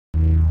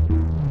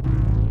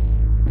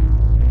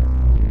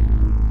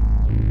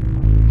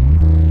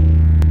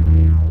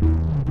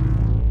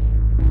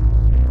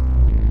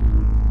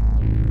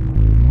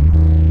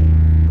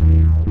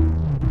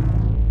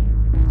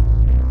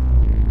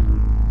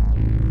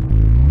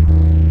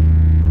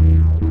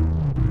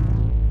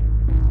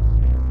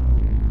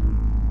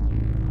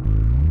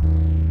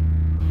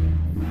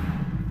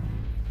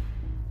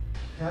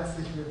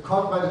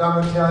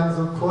Damen und Herren,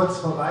 so kurz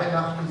vor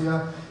Weihnachten,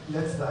 die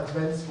letzte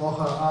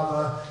Adventswoche,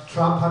 aber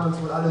Trump hat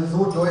uns wohl alle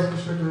so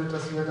durchgeschüttelt,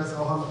 dass wir das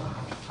auch am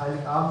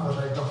Heiligabend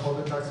wahrscheinlich noch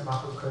vormittags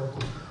machen könnten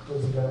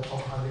und Sie werden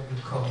auch alle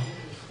gekommen.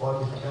 Ich freue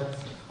mich ganz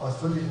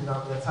ausdrücklich im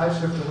Namen der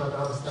Zeitstiftung, mein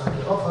Name ist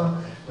Daniel Opfer,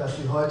 dass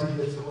Sie heute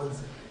hier zu uns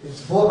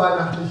ins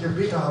vorweihnachtliche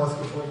Betahaus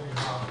gefunden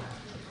haben.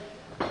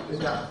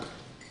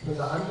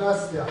 Unser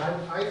Anlass, der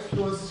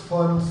Einfluss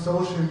von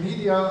Social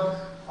Media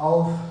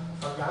auf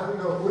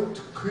vergangene und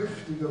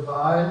künftige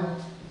Wahlen,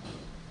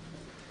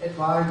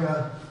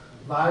 etwaige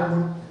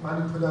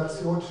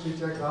Wahlmanipulation steht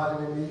ja gerade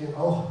in den Medien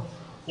auch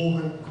hoch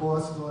im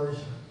Kurs durch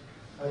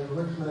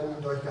Algorithmen,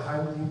 durch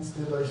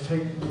Geheimdienste, durch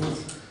Fake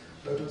News,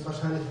 wird uns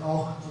wahrscheinlich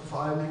auch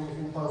vor allen Dingen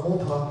in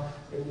Europa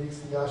im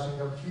nächsten Jahr stehen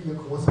viele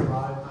große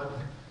Wahlen an,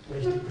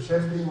 mächtig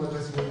beschäftigen und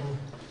deswegen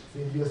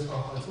sehen wir es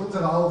auch als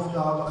unsere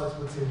Aufgabe als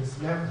Bucerius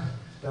Lab,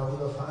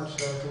 darüber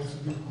Veranstaltungen zu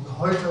bieten,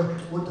 heute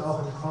und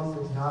auch im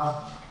kommenden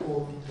Jahr,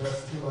 um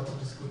das Thema zu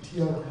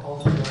diskutieren,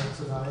 Aufklärung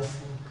zu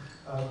leisten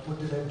und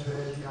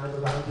eventuell die eine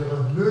oder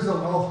andere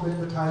Lösung auch mit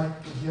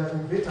Beteiligten hier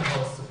im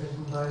Betahaus zu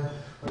finden, weil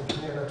man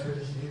kann ja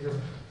natürlich jedem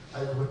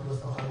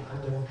Algorithmus auch einen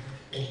anderen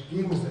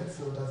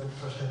entgegensetzen und da sind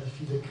wahrscheinlich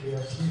viele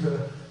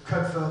kreative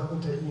Köpfe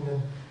unter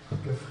Ihnen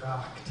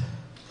gefragt.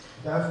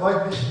 Daher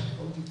freut mich,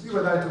 um die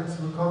Überleitung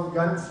zu bekommen,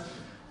 ganz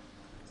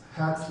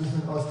herzlich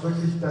und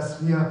ausdrücklich, dass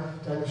wir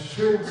einen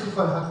schönen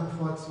Zufall hatten,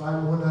 vor 2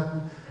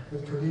 Monaten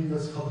mit Kollegen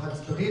vom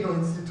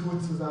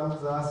Hans-Bredow-Institut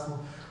zusammensaßen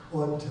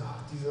und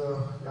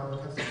diese, ja, man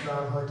kann es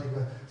sagen,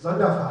 heutige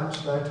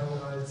Sonderveranstaltung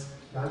als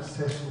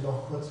Lunch-Session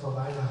noch kurz vor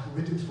Weihnachten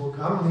mit ins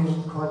Programm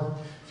nehmen konnten.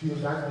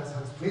 Vielen Dank ans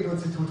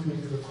Hans-Bredow-Institut für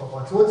diese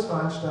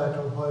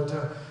Kooperationsveranstaltung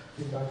heute.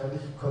 Vielen Dank an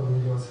dich,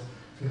 Cornelius,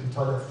 für die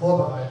tolle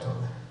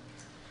Vorbereitung.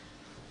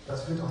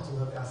 Das führt auch zu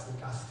unserem ersten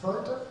Gast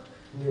heute,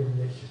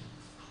 nämlich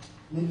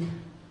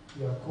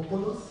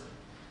Diakopoulos.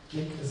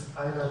 Nick ist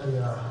einer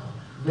der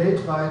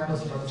weltweit,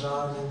 muss man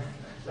sagen,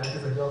 danke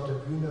ist er hier auf der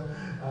Bühne,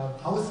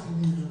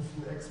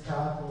 ausgewiesensten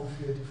Experten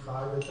für die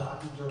Frage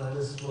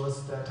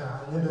Datenjournalismus,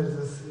 Data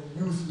Analysis,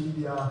 News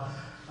Media,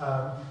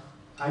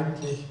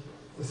 eigentlich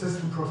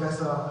Assistant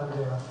Professor an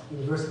der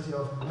University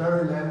of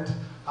Maryland,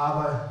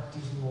 aber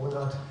diesen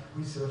Monat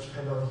Research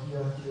Fellow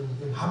hier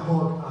in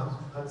Hamburg am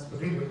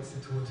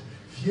Hans-Bredow-Institut.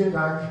 Vielen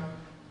Dank.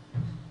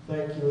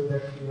 Thank you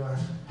that we are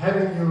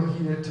having you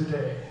here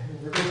today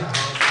in the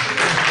Betahaus.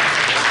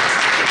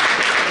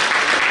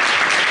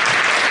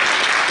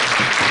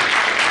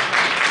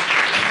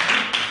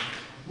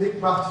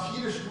 Nick macht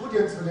viele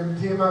Studien zu dem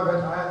Thema,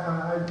 wird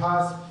ein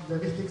paar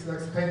der wichtigsten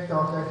Aspekte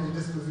auch gleich für die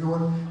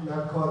Diskussion in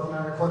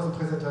einer kurzen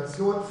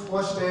Präsentation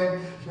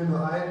vorstellen. Ich will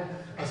nur einen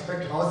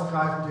Aspekt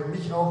rausgreifen, der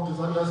mich auch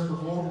besonders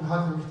bewogen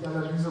hat, nämlich die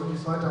Analyse, um die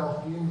es heute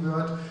auch gehen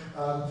wird,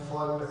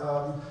 von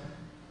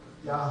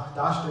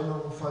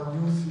Darstellung von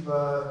News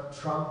über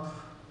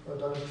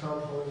Donald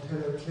Trump und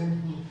Hillary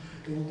Clinton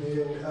in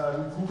den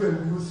Google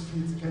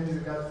Newsfeeds. Sie kennen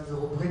diese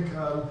Rubrik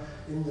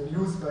in den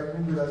News bei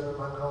Google, also wenn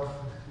man auf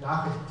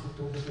Nachrichten klickt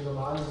und durch die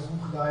normale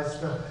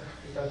Suchleiste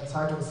dann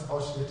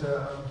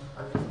Zeitungsausschnitte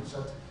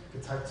angezeigt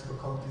gezeigt zu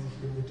bekommen, die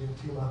sich eben mit dem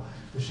Thema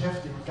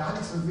beschäftigen. Gar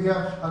nicht so sehr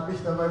hat mich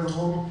dabei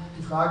bewogen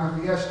die Frage,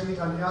 wer steht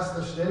an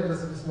erster Stelle,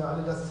 das wissen wir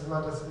alle, das ist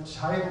immer das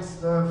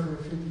Entscheidendste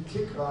für die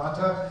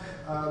Klickrate.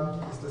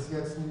 Ist das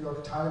jetzt New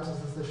York Times,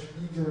 ist es der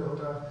Spiegel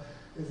oder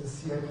ist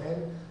es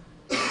CNN?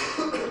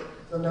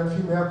 Sondern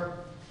vielmehr,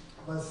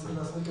 was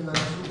Nick in der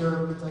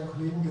Studie mit seinen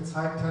Kollegen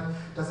gezeigt hat,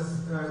 dass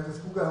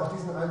Google auch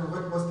diesen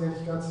Algorithmus, der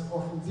nicht ganz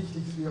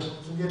offensichtlich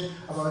funktioniert,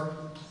 aber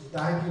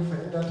dahingehend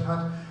verändert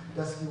hat,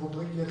 dass die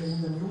Rubrik jetzt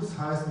in the News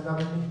heißt und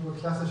damit nicht nur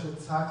klassische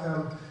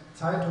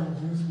Zeitungen,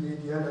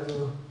 Newsmedien,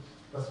 also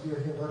was wir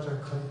hier in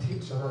Deutschland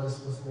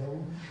Qualitätsjournalismus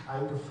nennen,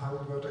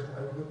 eingefangen wird durch den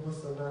Algorithmus,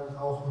 sondern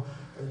auch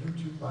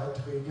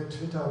YouTube-Beiträge,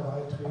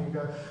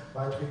 Twitter-Beiträge,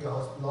 Beiträge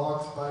aus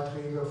Blogs,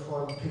 Beiträge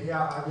von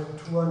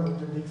PR-Agenturen und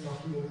demnächst auch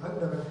vielen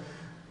anderen,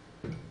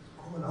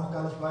 wo man auch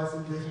gar nicht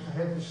weiß, in welchem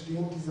Verhältnis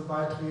stehen diese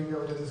Beiträge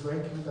oder das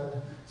Ranking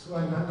dann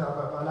zueinander,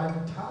 aber allein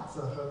die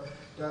Tatsache,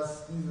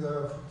 dass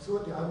diese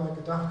Funktion, die einmal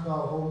gedacht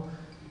war, um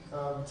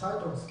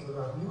Zeitungs-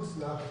 oder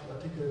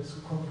News-Nachrichtenartikel zu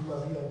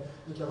konglomerieren,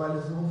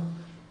 mittlerweile so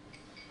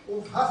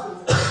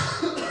umfassend ist.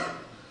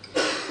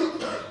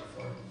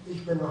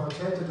 Ich bin noch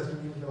erkältet,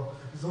 deswegen gebe ich auch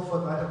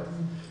sofort weiter mit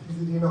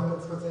diese Idee noch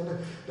ganz kurz Ende,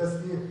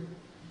 dass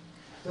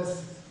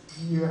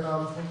die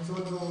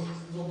Funktion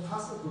so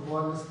umfassend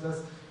geworden ist,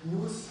 dass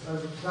News,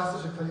 also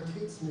klassische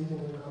Qualitätsmedien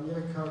in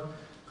Amerika,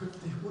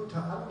 künftig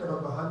unter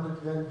anderem behandelt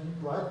werden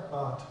wie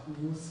Breitbart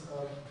News,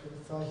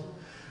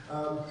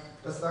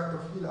 das sagt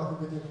doch viel auch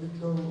über die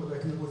Entwicklung oder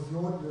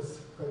Erosion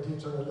des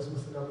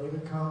Qualitätsjournalismus in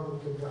Amerika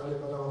und wenn wir alle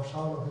mal darauf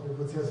schauen, auch in der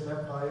Bucerius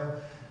Lab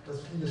Reihe,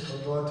 dass vieles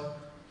von dort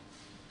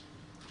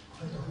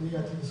vielleicht auch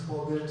negatives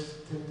Vorbild,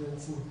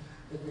 Tendenzen,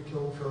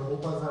 Entwicklungen für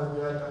Europa sein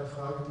werden, eine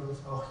Frage, die uns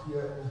auch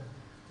hier,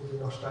 wo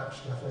wir noch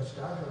vielleicht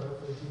stärkere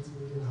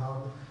Qualitätsmedien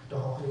haben,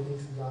 doch auch in den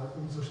nächsten Jahren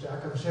umso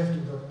stärker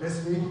beschäftigen wird.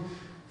 Deswegen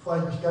freue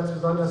ich mich ganz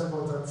besonders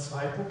über unseren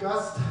zweiten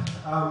Gast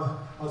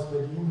aus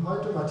Berlin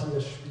heute,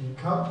 Matthias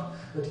Spielkamp.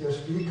 Matthias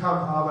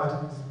Spielkamp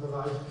arbeitet in diesem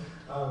Bereich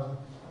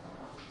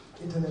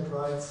Internet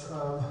Rights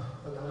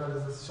und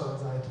Analysis schon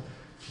seit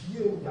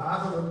vielen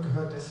Jahren und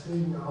gehört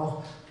deswegen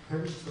auch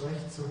völlig zu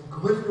Recht zum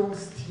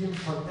Gründungsteam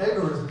von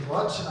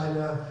AlgorithmWatch,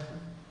 eine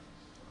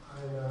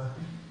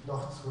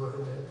noch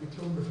in der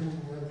Entwicklung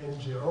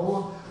befindliche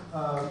NGO,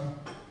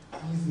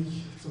 die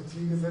sich zum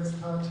Ziel gesetzt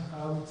hat,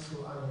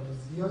 zu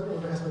analysieren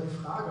und erstmal die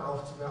Frage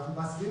aufzuwerfen,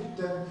 was sind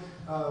denn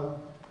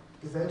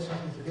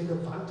gesellschaftlich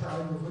relevante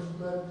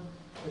Algorithmen,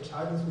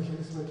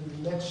 Entscheidungsmechanismen, die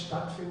im Netz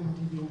stattfinden,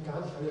 die wir gar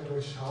nicht alle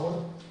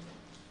durchschauen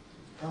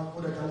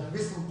oder gar nicht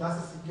wissen, dass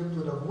es sie gibt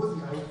oder wo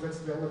sie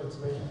eingesetzt werden oder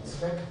zu welchem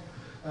Zweck,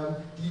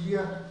 die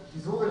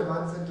so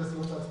relevant sind, dass sie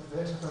uns als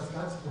Gesellschaft als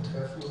Ganzes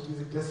betreffen und die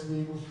sie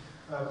deswegen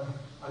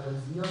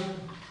analysieren,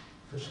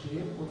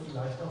 verstehen und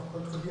vielleicht auch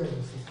kontrollieren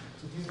müssen.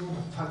 Zu diesem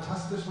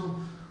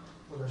fantastischen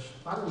oder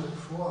spannenden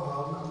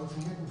Vorhaben,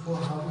 ambitionierten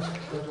Vorhaben,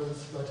 wird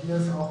uns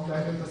Matthias auch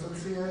gleich etwas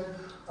erzählen.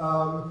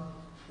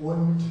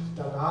 Und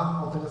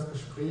danach auch in das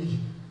Gespräch,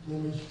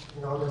 nämlich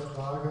genau der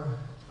Frage,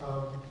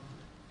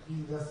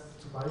 wie das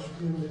zum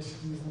Beispiel mit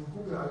diesen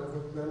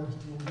Google-Algorithmen,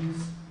 die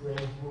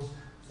News-Ranking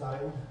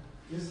sein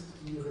ist,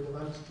 wie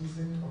relevant die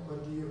sind, ob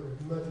man die oder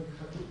wie man die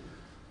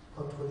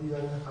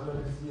kontrollieren,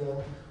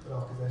 analysieren oder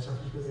auch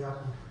gesellschaftlich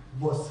bewerten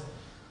muss.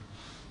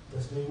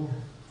 Deswegen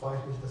freue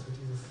ich mich, dass wir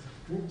dieses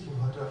Dream-Team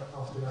heute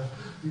auf der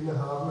Bühne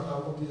haben,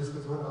 um die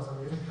Diskussion aus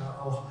Amerika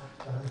auch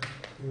dann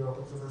für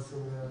unsere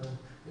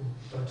Senioren in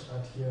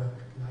Deutschland hier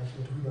gleich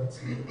mit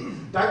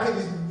rüberzunehmen. Danke in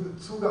diesem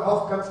Zuge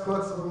auch ganz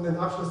kurz, um den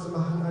Abschluss zu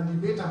machen, an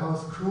die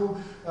Betahaus-Crew,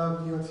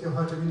 die uns hier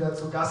heute wieder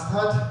zu Gast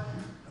hat,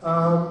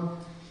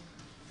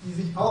 die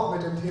sich auch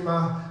mit dem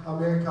Thema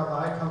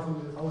Amerika-Wahlkampf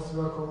und den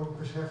Auswirkungen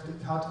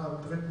beschäftigt hat, am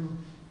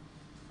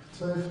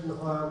 3.12.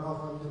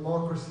 auch am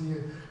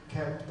Democracy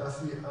Camp, das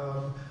sie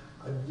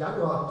im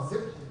Januar, am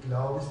 7.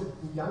 glaube ich, 7.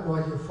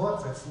 Januar hier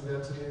fortsetzen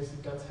wird, zu dem ich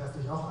Sie ganz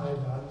herzlich auch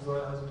einladen soll,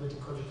 also mit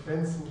den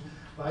Konsequenzen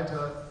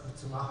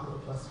weiterzumachen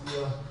und was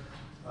wir,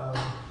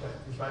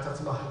 nicht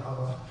weiterzumachen,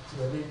 aber zu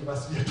überlegen,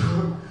 was wir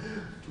tun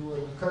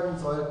können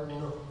sollten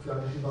für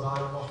eine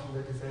liberale,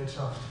 offene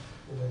Gesellschaft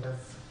in der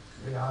ganz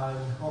realen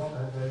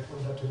Offline-Welt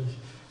und natürlich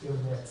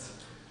im Netz.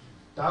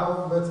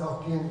 Darum wird es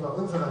auch gehen bei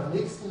unserer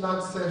nächsten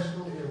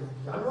Lunch-Session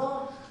im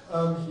Januar.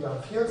 Hier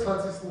am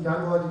 24.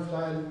 Januar, die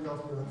Flyer liegen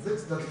auf Ihren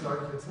Sitzen, dazu sage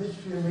ich jetzt nicht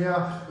viel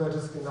mehr, wird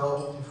es genau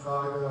um die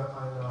Frage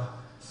einer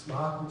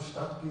smarten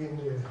Stadt gehen,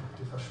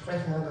 die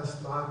Versprechen einer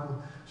smarten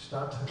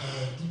Stadt,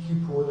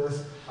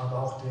 Diakopoulos, aber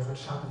auch deren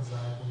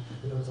Schattenseiten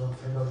mit unserem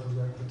Fellow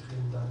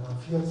betrieben. Dann am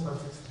 24.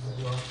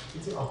 Januar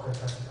sind Sie auch ganz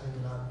herzlich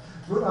eingeladen.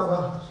 Nun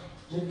aber,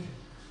 Nick,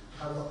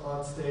 I'm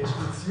on stage,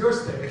 it's your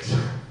stage.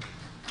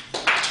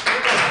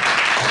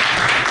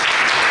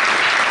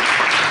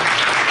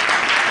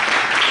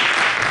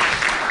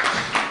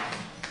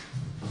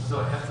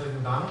 So,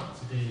 herzlichen Dank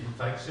zu die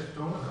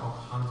ZEIT-Stiftung und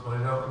auch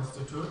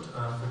Hans-Bredow-Institut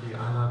für die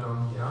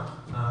Einladung hier.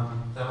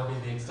 That'll be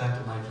the extent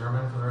of my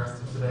German for the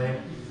rest of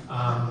today.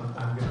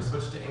 I'm going to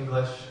switch to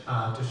English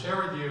to share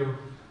with you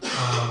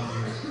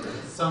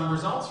some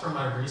results from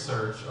my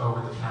research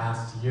over the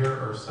past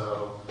year or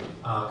so,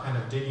 kind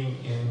of digging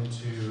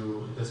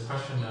into this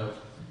question of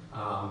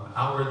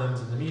algorithms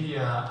in the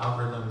media,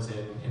 algorithms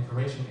in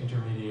information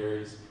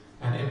intermediaries,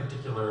 and in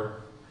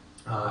particular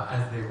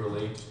as they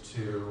relate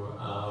to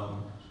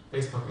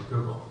Facebook and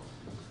Google.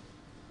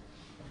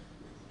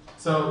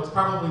 So it's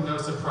probably no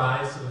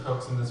surprise to the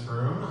folks in this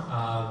room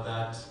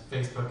that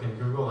Facebook and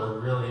Google are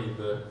really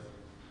the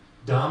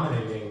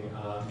dominating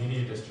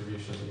media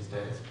distribution these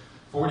days.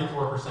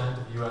 44%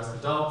 of US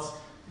adults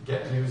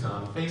get news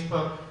on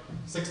Facebook,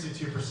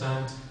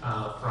 62%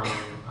 from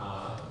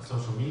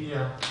social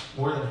media,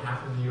 more than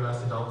half of the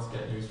US adults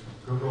get news from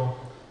Google,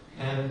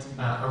 and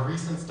a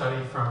recent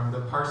study from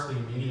the Parsley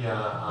Media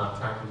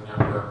Tracking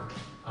Network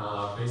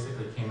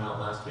basically came out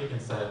last week and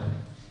said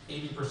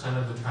 80%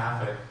 of the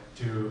traffic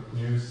to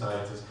news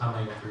sites is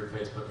coming through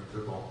Facebook and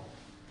Google.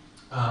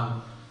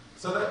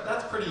 So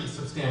that's pretty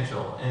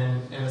substantial,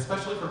 and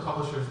especially for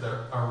publishers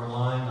that are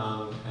relying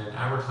on an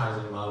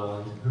advertising model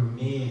and who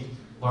need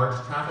large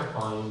traffic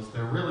volumes,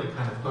 they're really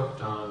kind of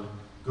hooked on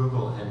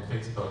Google and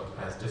Facebook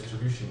as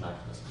distribution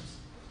mechanisms.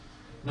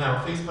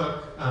 Now,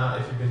 Facebook,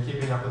 if you've been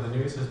keeping up with the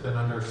news, has been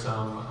under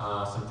some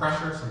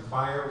pressure, some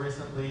fire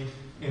recently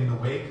in the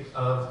wake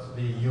of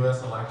the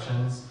US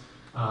elections.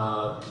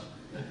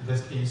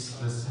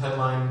 This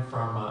headline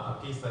from a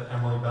piece that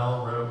Emily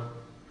Bell wrote,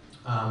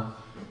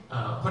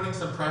 putting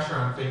some pressure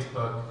on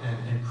Facebook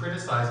and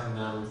criticizing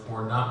them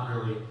for not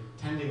really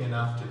tending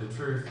enough to the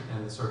truth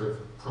and the sort of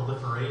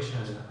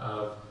proliferation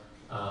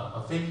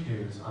of fake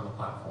news on the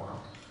platform.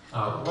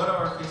 What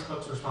are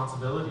Facebook's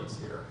responsibilities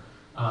here?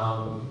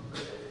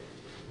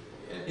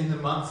 In the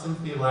months since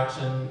the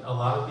election, a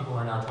lot of people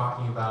are now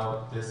talking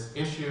about this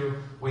issue,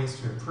 ways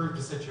to improve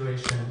the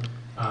situation,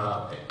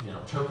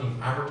 choking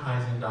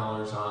advertising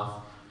dollars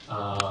off,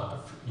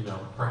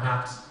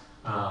 perhaps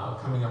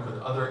coming up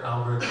with other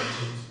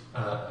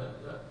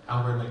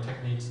algorithmic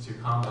techniques to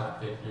combat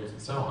fake news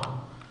and so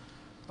on.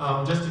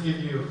 Just to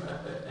give you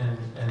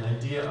an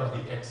idea of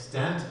the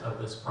extent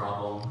of this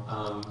problem,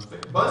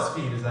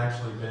 BuzzFeed has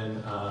actually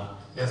been,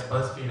 yes,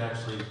 BuzzFeed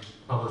actually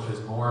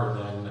publishes more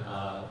than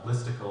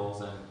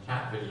listicles and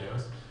cat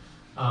videos.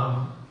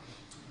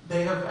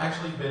 They have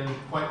actually been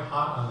quite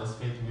hot on this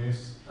fake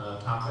news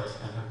topic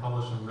and have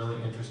published some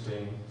really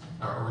interesting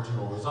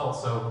original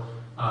results. So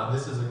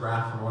this is a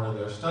graph from one of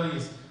their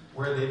studies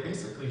where they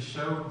basically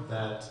showed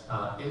that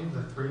in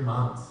the 3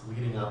 months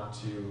leading up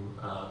to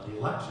the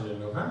election in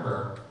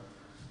November,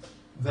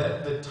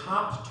 that the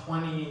top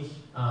 20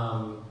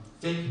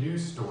 fake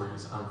news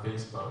stories on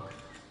Facebook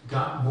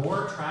got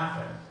more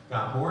traffic,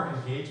 got more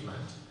engagement.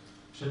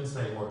 Shouldn't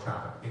say more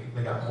traffic.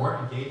 They got more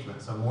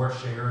engagement, so more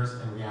shares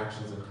and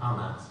reactions and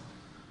comments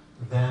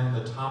than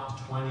the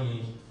top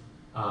 20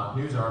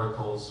 news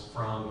articles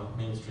from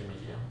mainstream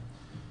media.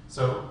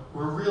 So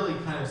we're really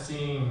kind of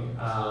seeing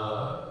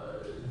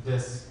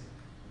this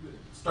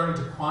starting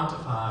to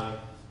quantify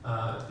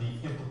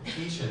the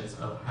implications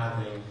of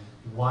having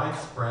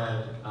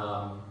widespread,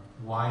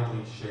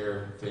 widely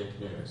shared fake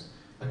news.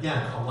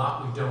 Again, a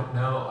lot we don't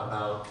know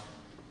about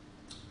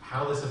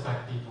how this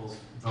affects people's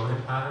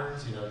voting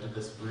patterns. You know, did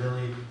this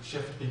really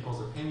shift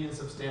people's opinions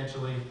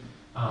substantially?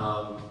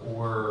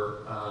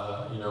 Or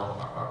you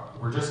know,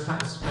 we're just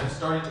kind of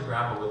starting to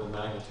grapple with the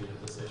magnitude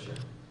of this issue.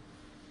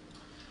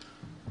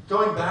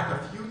 Going back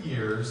a few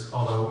years,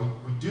 although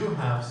we do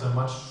have some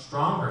much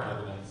stronger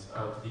evidence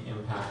of the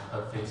impact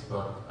of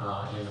Facebook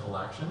in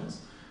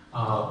elections,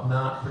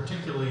 not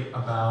particularly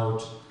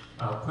about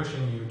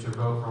pushing you to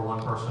vote for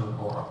one person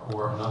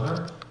or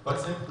another, but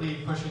simply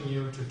pushing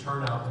you to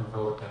turn out and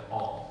vote at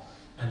all,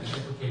 and the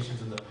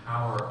implications and the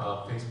power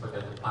of Facebook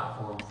as a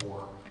platform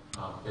for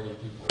getting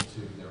people to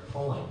their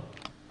polling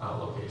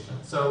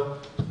location. So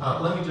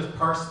let me just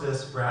parse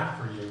this graph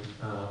for you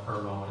for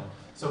a moment.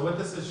 So what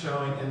this is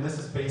showing, and this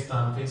is based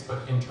on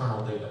Facebook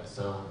internal data,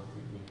 so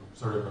we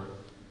sort of are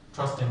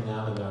trusting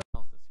them in their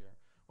analysis here.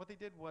 What they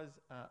did was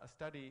a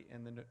study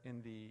in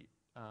the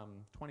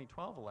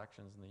 2012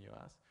 elections in the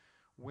US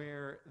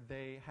where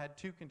they had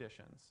two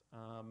conditions.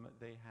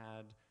 They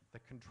had the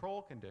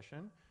control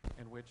condition,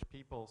 in which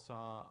people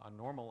saw a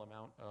normal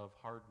amount of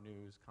hard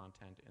news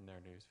content in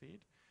their newsfeed.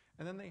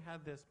 And then they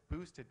had this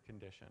boosted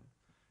condition.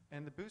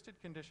 And the boosted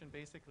condition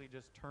basically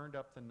just turned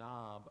up the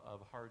knob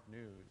of hard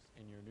news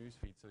in your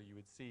newsfeed, so you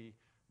would see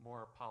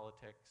more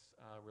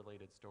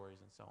politics-related stories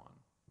and so on.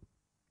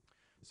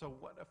 So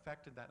what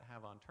effect did that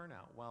have on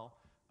turnout? Well,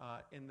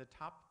 in the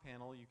top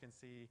panel, you can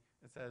see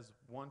it says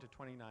 1 to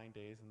 29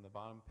 days. In the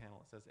bottom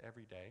panel, it says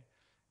every day.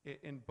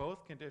 In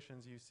both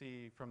conditions, you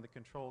see from the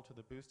control to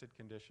the boosted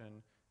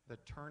condition, the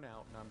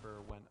turnout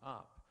number went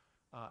up.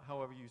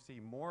 However, you see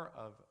more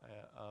of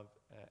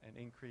an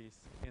increase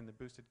in the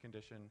boosted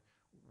condition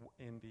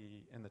in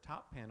the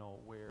top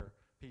panel, where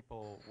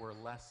people were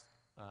less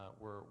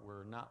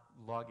were not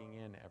logging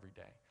in every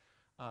day.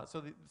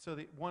 So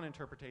the one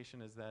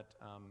interpretation is that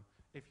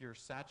if you're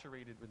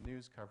saturated with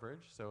news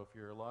coverage, so if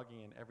you're logging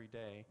in every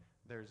day,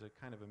 there's a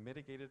kind of a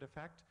mitigated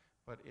effect.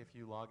 But if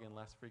you log in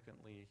less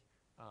frequently,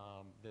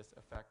 this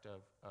effect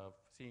of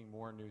seeing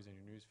more news in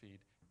your newsfeed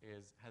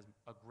has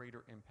a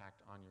greater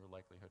impact on your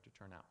likelihood to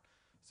turn out.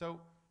 So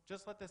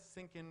just let this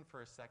sink in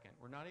for a second.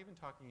 We're not even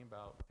talking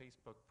about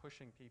Facebook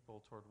pushing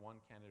people toward one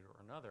candidate or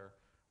another.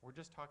 We're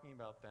just talking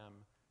about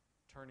them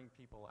turning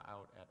people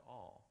out at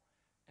all.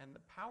 And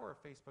the power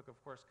of Facebook,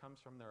 of course, comes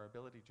from their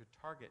ability to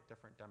target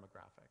different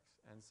demographics.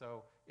 And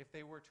so if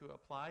they were to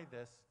apply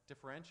this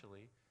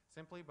differentially,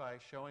 simply by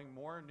showing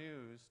more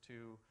news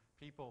to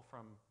people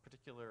from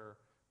particular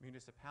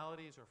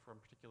municipalities or from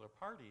particular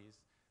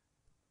parties,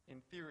 in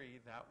theory,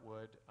 that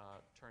would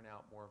turn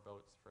out more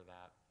votes for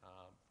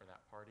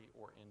that party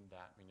or in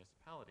that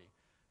municipality.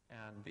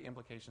 And the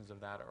implications of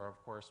that are, of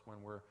course,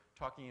 when we're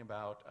talking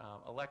about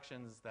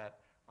elections that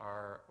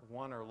are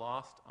won or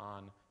lost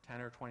on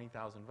 10 or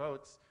 20,000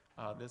 votes,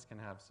 this can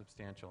have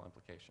substantial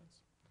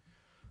implications.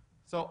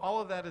 So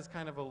all of that is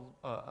kind of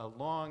a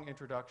long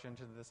introduction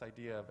to this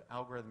idea of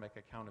algorithmic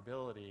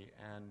accountability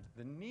and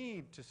the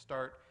need to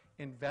start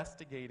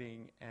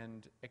investigating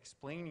and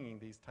explaining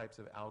these types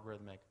of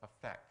algorithmic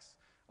effects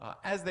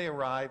as they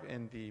arrive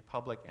in the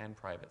public and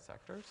private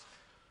sectors.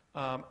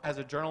 As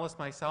a journalist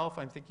myself,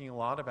 I'm thinking a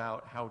lot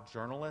about how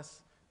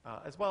journalists,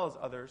 as well as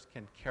others,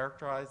 can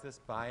characterize this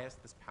bias,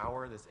 this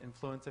power, this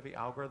influence of the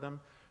algorithm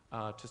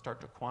to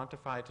start to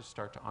quantify, to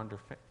start to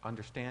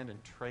understand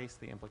and trace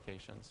the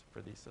implications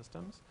for these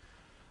systems.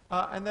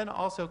 And then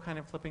also kind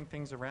of flipping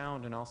things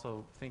around and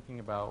also thinking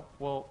about,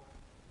 well,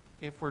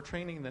 if we're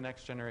training the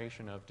next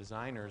generation of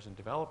designers and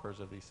developers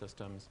of these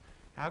systems,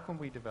 how can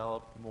we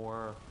develop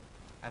more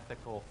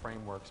ethical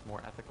frameworks,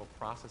 more ethical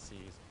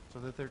processes, so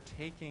that they're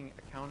taking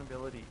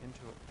accountability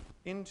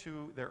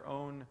into their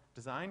own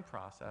design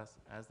process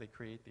as they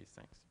create these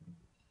things?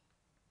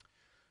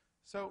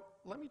 So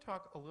let me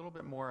talk a little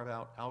bit more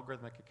about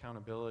algorithmic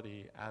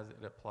accountability as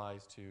it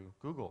applies to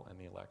Google in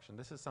the election.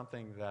 This is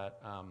something that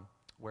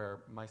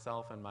where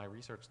myself and my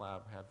research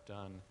lab have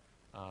done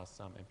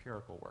some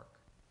empirical work.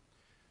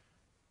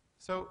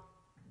 So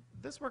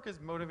this work is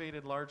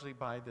motivated largely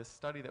by this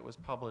study that was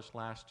published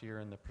last year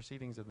in the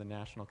Proceedings of the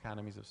National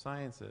Academies of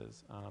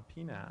Sciences,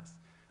 PNAS.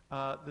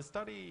 The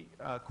study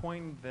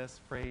coined this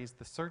phrase,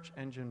 the search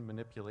engine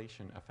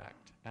manipulation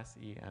effect,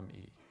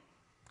 SEME.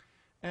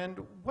 And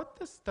what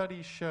this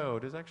study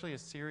showed is actually a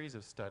series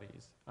of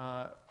studies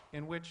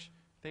in which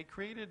they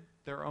created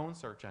their own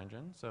search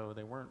engine, so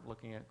they weren't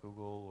looking at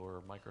Google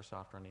or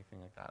Microsoft or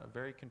anything like that. A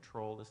very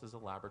controlled, this is a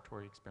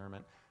laboratory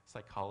experiment,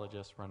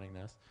 psychologists running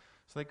this.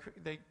 So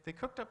they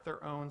cooked up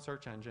their own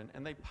search engine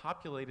and they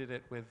populated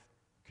it with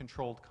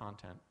controlled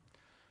content.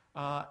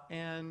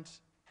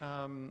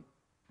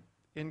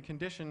 In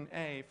condition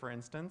A, for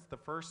instance, the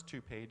first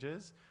 2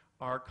 pages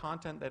are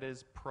content that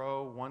is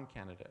pro one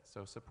candidate,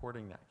 so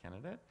supporting that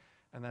candidate,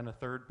 and then a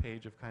third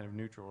page of kind of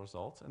neutral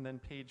results, and then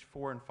page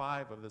 4 and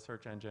 5 of the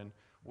search engine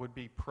would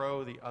be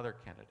pro the other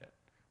candidate,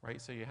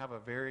 right? So you have a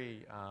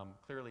very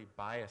clearly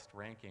biased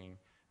ranking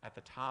at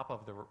the top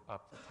of the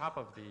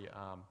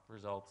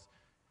results.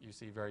 You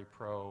see very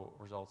pro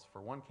results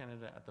for one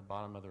candidate. At the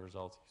bottom of the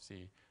results, you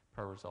see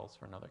pro results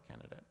for another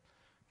candidate.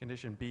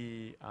 Condition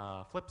B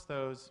flips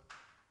those.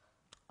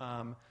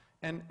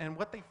 And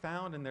what they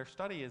found in their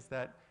study is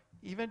that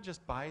even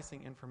just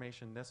biasing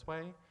information this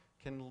way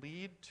can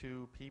lead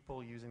to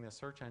people using the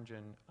search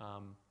engine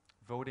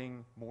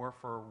voting more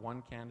for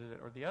one candidate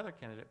or the other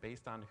candidate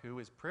based on who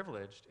is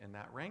privileged in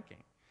that ranking.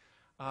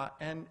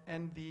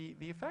 And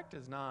the effect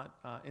is not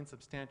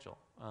insubstantial.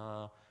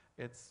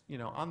 It's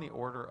on the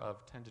order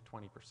of 10 to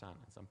 20%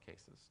 in some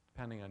cases,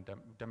 depending on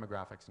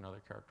demographics and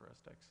other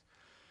characteristics.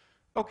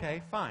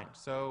 Okay, fine.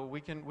 So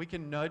we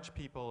can nudge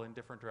people in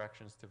different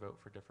directions to vote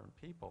for different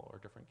people or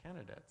different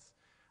candidates.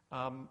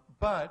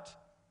 But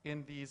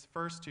in these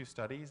first 2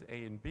 studies,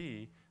 A and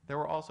B, there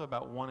were also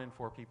about 1 in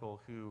 4 people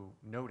who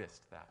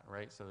noticed that,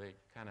 right? So they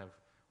kind of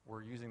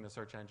were using the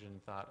search engine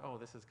and thought, oh,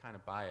 this is kind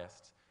of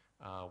biased.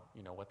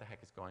 What the heck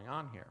is going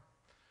on here?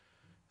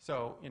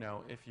 So,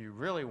 if you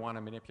really want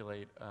to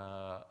manipulate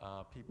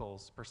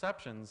people's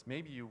perceptions,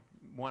 maybe you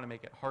want to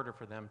make it harder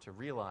for them to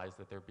realize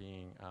that they're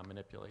being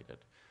manipulated.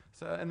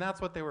 So, and that's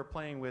what they were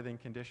playing with in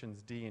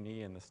conditions D and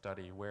E in the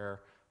study,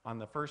 where on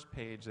the first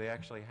page they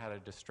actually had a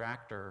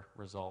distractor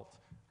result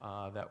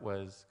that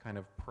was kind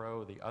of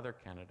pro the other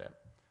candidate,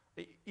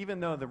 even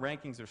though the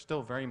rankings are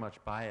still very much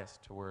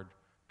biased toward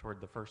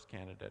the first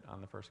candidate on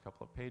the first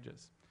couple of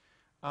pages.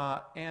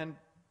 And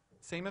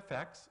same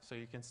effects, so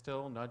you can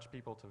still nudge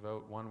people to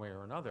vote one way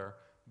or another,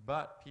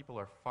 but people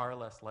are far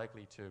less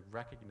likely to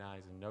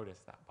recognize and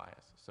notice that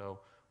bias. So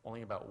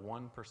only about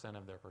 1%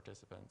 of their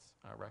participants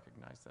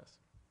recognize this.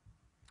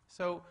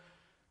 So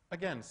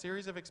again,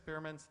 series of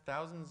experiments,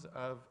 thousands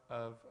of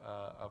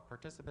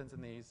participants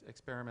in these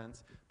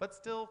experiments, but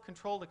still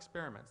controlled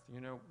experiments. We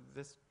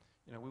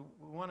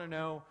want to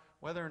know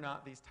whether or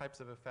not these types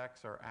of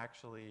effects are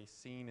actually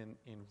seen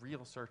in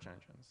real search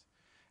engines.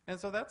 And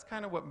so that's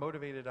kind of what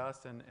motivated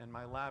us and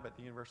my lab at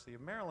the University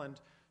of Maryland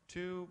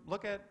to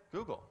look at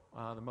Google,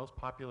 the most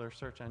popular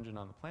search engine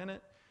on the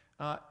planet,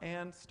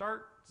 and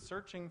start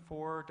searching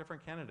for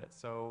different candidates.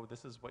 So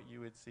this is what you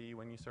would see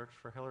when you search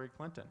for Hillary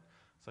Clinton.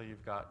 So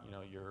you've got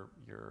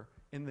your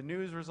in the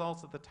news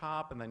results at the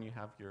top, and then you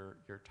have your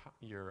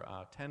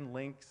 10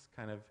 links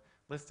kind of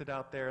listed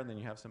out there, and then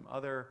you have some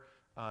other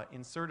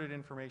inserted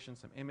information,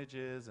 some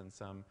images, and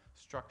some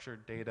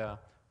structured data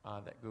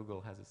that Google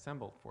has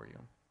assembled for you.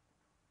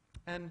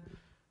 And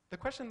the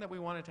question that we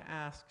wanted to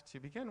ask to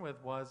begin with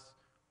was,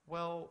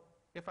 well,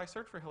 if I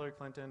search for Hillary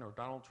Clinton or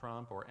Donald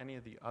Trump or any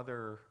of the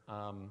other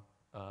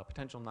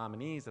potential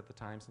nominees at the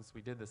time, since we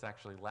did this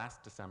actually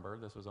last December,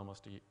 this was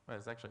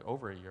it's actually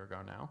over a year ago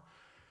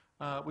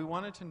now, we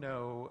wanted to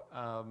know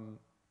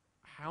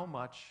how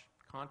much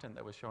content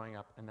that was showing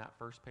up in that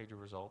first page of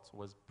results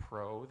was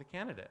pro the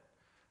candidate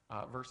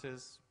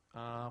versus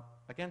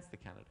against the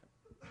candidate.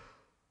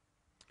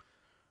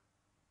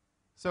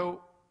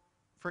 So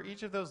for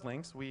each of those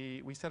links,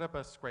 we set up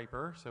a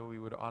scraper, so we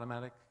would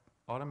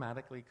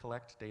automatically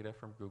collect data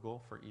from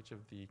Google for each of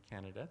the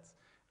candidates,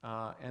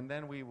 and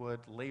then we would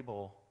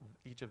label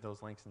each of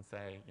those links and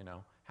say,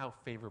 how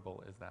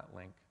favorable is that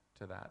link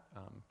to that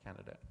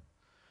candidate.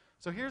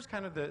 So here's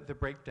kind of the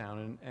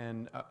breakdown,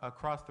 and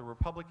across the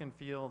Republican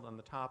field on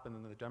the top and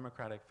then the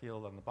Democratic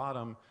field on the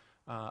bottom.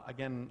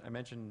 Again, I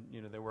mentioned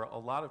there were a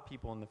lot of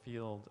people in the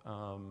field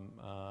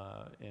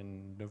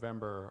in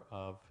November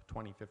of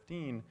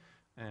 2015,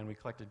 and we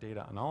collected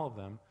data on all of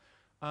them.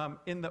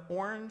 In the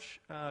orange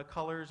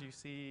colors, you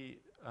see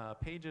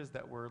pages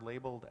that were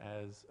labeled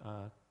as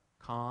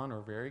con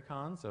or very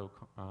con, so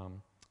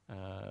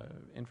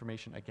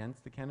information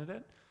against the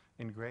candidate.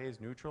 In gray is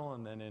neutral,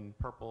 and then in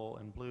purple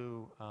and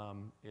blue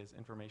is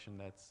information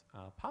that's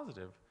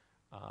positive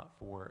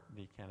for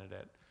the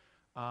candidate.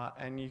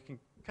 And you can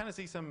kind of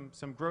see some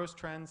gross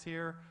trends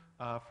here.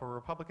 For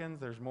Republicans,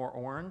 there's more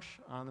orange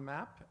on the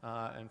map,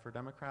 and for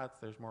Democrats,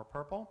 there's more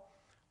purple.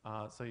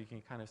 So you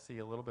can kind of see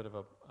a little bit of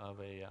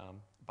a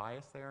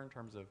bias there in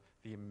terms of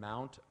the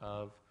amount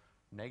of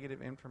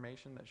negative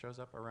information that shows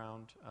up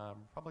around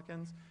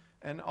Republicans.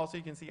 And also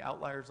you can see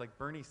outliers like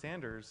Bernie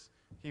Sanders.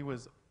 He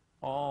was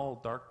all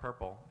dark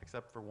purple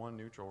except for one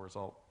neutral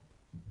result.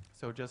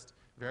 So just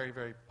very,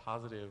 very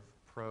positive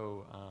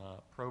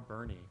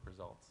pro-Bernie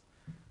results.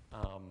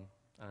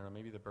 I don't know,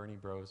 maybe the Bernie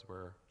bros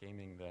were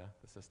gaming the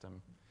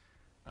system.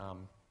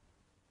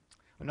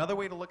 Another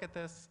way to look at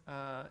this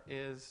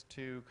is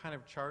to kind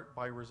of chart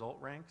by result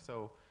rank.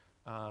 So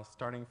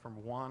starting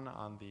from 1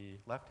 on the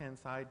left-hand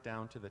side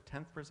down to the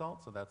 10th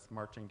result, so that's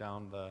marching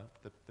down the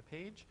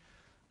page,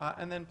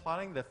 and then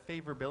plotting the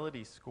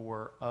favorability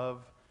score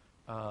of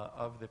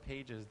the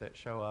pages that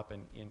show up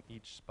in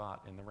each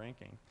spot in the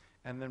ranking,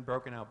 and then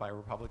broken out by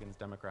Republicans,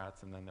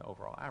 Democrats, and then the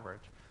overall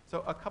average.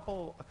 So a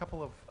couple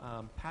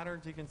of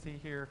patterns you can see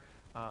here.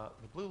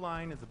 The blue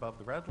line is above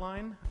the red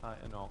line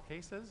in all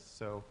cases.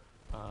 So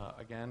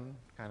again,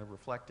 kind of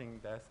reflecting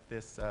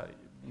this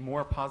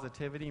more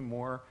positivity,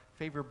 more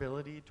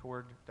favorability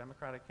toward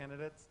Democratic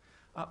candidates,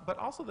 but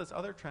also this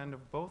other trend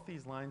of both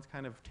these lines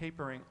kind of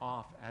tapering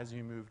off as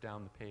you move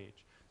down the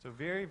page. So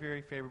very,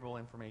 very favorable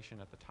information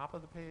at the top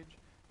of the page,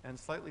 and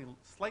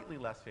slightly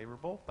less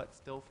favorable, but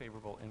still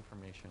favorable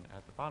information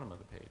at the bottom of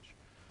the page.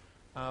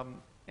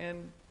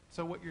 And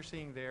so what you're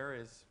seeing there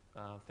is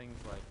things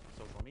like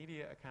social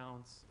media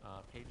accounts,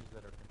 pages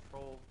that are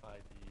controlled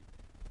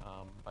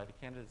by the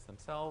candidates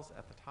themselves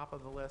at the top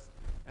of the list,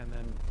 and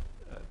then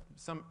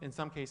in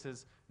some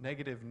cases,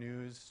 negative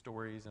news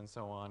stories and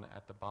so on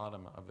at the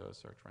bottom of those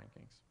search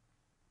rankings.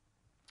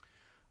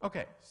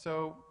 Okay,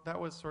 so that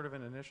was sort of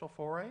an initial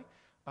foray.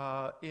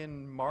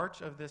 In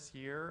March of this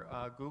year,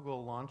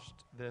 Google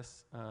launched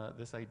this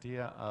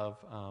idea of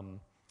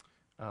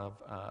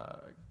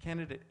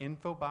candidate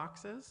info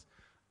boxes.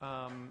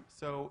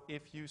 So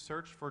if you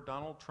searched for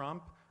Donald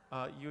Trump,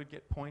 you would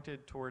get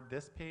pointed toward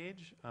this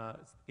page.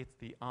 It's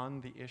the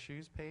On the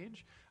Issues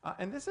page.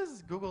 And this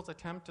is Google's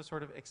attempt to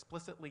sort of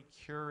explicitly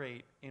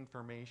curate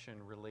information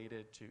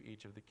related to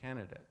each of the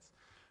candidates.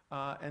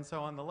 And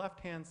so on the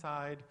left-hand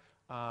side,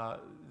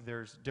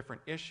 there's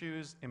different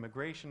issues.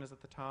 Immigration is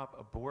at the top,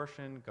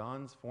 abortion,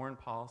 guns, foreign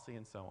policy,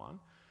 and so on.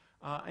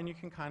 And you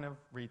can kind of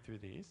read through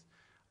these.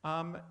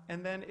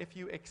 And then if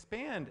you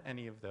expand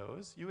any of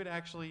those, you would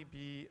actually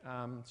be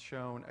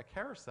shown a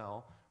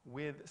carousel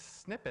with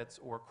snippets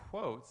or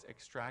quotes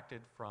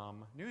extracted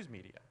from news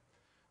media.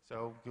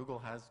 So Google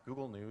has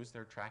Google News.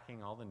 They're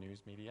tracking all the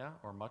news media,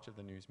 or much of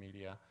the news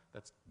media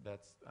that's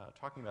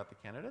talking about the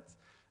candidates.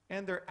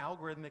 And they're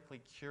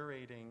algorithmically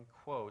curating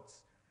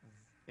quotes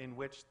in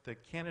which the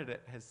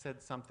candidate has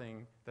said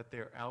something that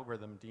their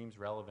algorithm deems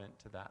relevant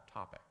to that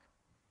topic.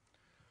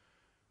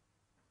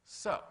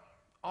 So,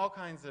 all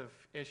kinds of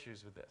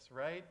issues with this,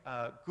 right?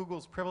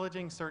 Google's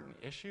privileging certain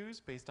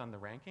issues based on the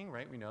ranking,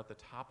 right? We know at the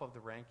top of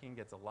the ranking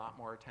gets a lot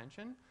more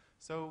attention.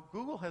 So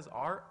Google has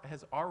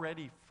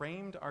already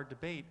framed our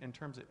debate in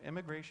terms of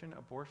immigration,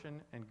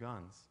 abortion, and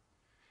guns.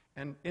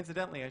 And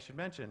incidentally, I should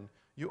mention,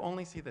 you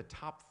only see the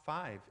top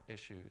 5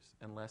 issues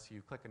unless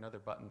you click another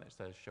button that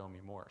says Show Me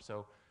More.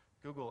 So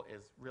Google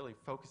is really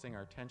focusing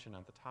our attention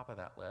on the top of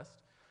that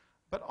list.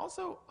 But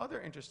also other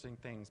interesting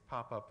things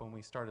pop up when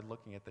we started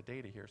looking at the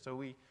data here. So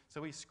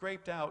we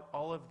scraped out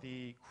all of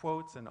the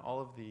quotes and all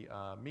of the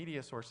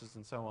media sources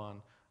and so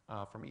on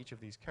from each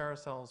of these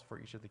carousels for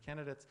each of the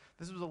candidates.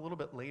 This was a little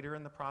bit later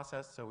in the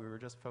process, so we were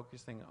just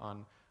focusing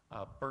on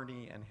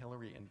Bernie and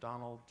Hillary and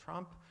Donald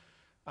Trump.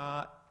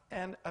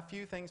 And a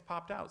few things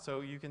popped out.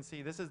 So you can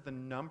see this is the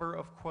number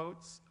of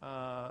quotes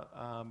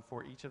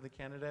for each of the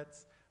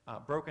candidates,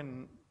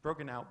 broken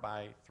out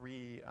by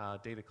 3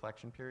 data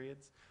collection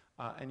periods.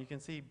 And you can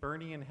see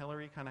Bernie and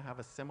Hillary kind of have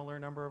a similar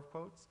number of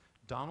quotes.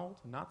 Donald,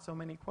 not so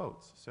many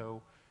quotes.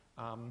 So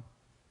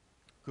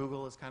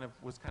Google was kind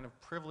of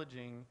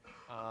privileging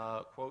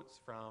quotes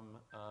from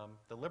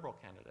the liberal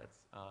candidates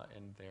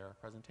in their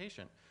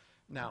presentation.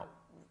 Now,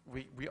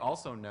 we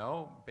also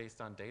know, based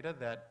on data,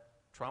 that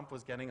Trump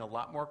was getting a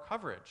lot more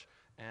coverage,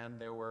 and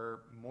there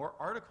were more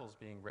articles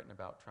being written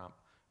about Trump,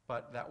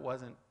 but that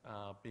wasn't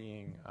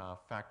being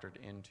factored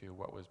into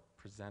what was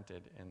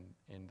presented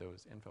in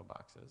those info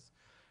boxes.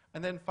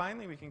 And then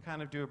finally, we can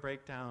kind of do a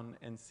breakdown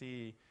and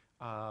see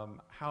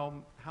how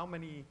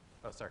many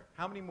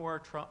more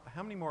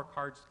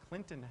cards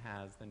Clinton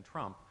has than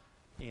Trump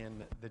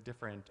in the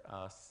different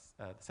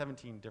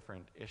 17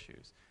 different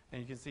issues.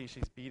 And you can see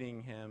she's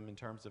beating him in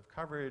terms of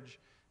coverage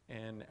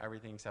and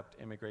everything except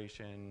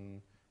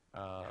immigration,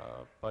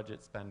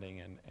 budget spending,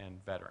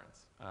 and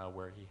veterans,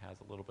 where he has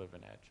a little bit of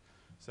an edge.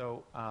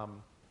 So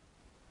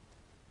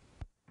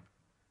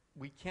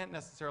we can't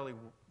necessarily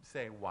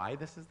say why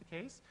this is the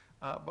case,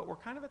 but we're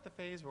kind of at the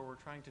phase where we're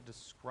trying to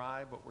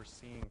describe what we're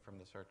seeing from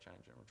the search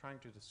engine. We're trying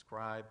to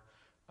describe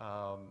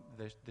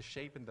the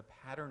shape and the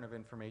pattern of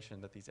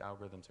information that these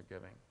algorithms are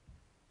giving.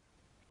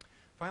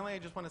 Finally, I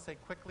just want to say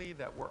quickly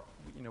that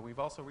we've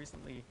also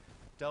recently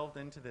delved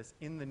into this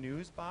in the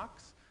news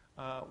box,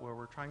 where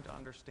we're trying to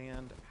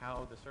understand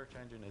how the search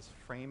engine is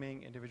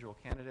framing individual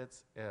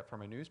candidates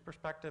from a news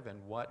perspective and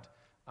what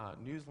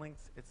news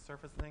links it's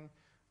surfacing.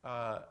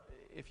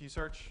 If you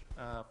search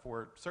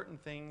for certain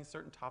things,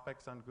 certain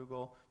topics on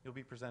Google, you'll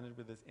be presented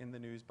with this in the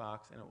news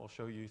box, and it will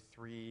show you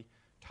 3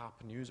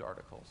 top news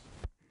articles.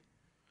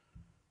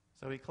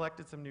 So we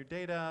collected some new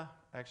data.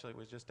 Actually, it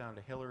was just down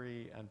to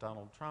Hillary and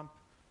Donald Trump.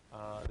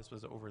 This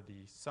was over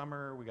the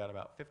summer. We got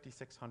about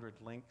 5,600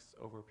 links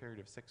over a period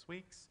of 6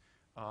 weeks.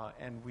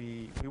 And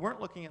we weren't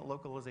looking at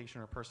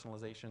localization or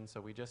personalization, so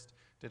we just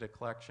did a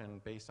collection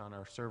based on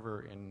our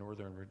server in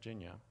Northern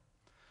Virginia.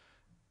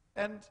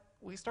 And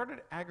we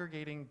started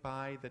aggregating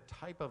by the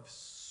type of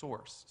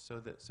source, so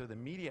the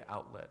media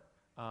outlet,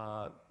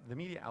 the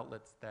media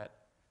outlets that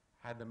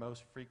had the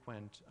most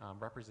frequent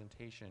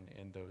representation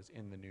in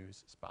the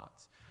news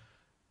spots.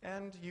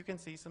 And you can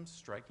see some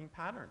striking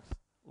patterns.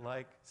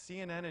 Like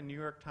CNN and New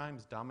York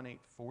Times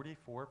dominate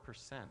 44%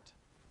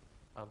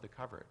 of the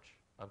coverage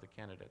of the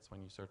candidates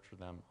when you search for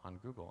them on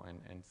Google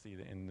and see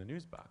in the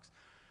news box.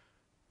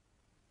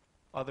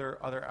 Other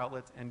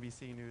outlets,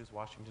 NBC News,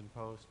 Washington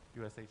Post,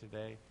 USA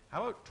Today.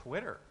 How about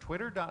Twitter?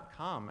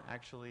 Twitter.com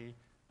actually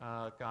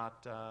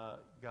got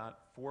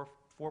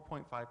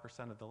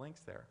 4.5% of the links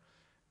there.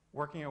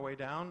 Working our way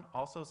down,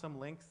 also some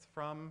links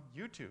from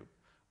YouTube.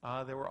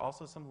 There were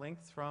also some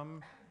links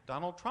from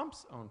Donald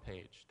Trump's own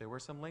page. There were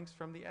some links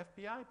from the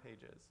FBI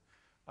pages.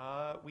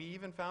 We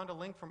even found a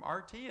link from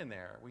RT in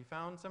there. We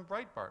found some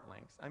Breitbart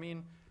links. I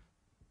mean,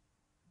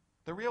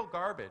 the real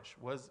garbage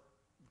was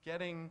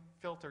getting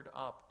filtered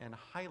up and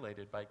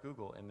highlighted by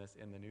Google in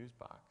the news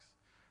box.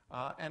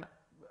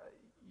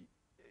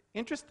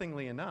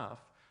 Interestingly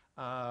enough,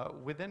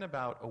 within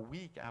about a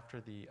week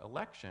after the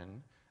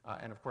election,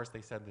 and of course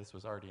they said this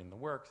was already in the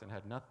works and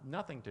had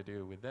nothing to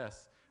do with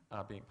this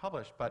being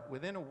published, but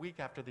within a week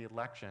after the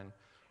election,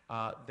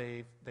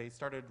 they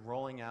started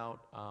rolling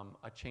out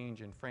a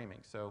change in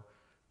framing. So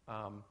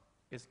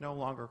it's no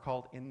longer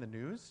called In the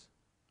News,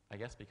 I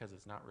guess because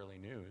it's not really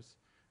news,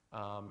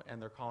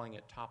 and they're calling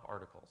it Top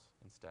Articles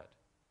instead.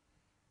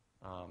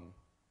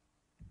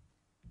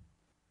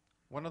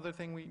 One other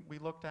thing we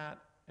looked at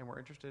and were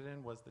interested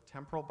in was the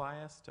temporal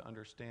bias to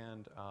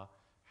understand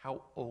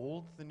how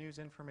old the news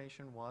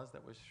information was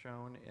that was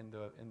shown in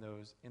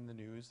the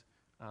news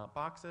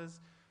boxes.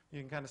 You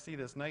can kind of see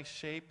this nice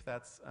shape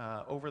that's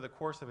over the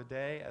course of a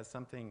day as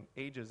something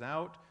ages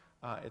out.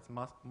 It's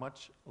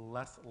much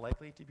less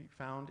likely to be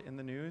found in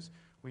the news.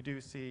 We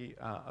do see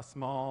a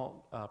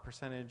small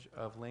percentage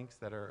of links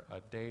that are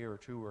a day or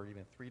 2 or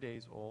even 3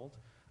 days old.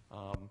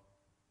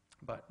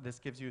 But this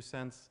gives you a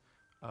sense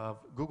of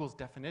Google's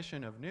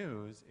definition of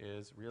news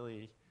is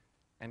really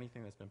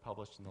anything that's been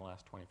published in the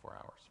last 24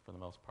 hours for the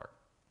most part.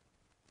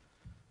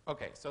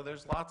 Okay, so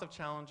there's lots of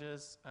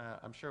challenges.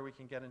 I'm sure we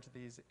can get into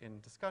these in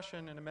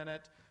discussion in a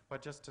minute,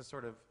 but just to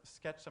sort of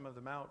sketch some of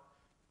them out,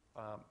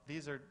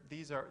 these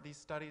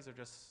studies are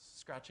just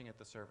scratching at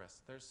the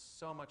surface. There's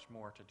so much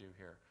more to do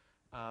here.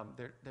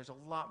 There's a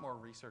lot more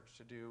research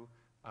to do.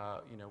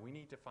 We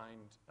need to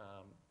find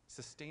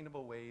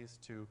sustainable ways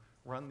to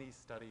run these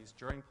studies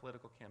during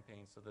political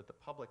campaigns so that the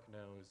public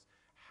knows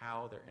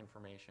how their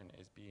information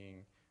is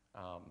being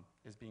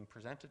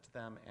presented to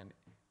them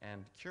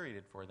and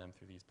curated for them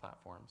through these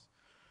platforms.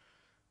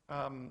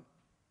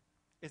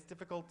 It's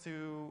difficult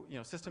to,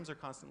 systems are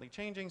constantly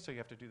changing, so you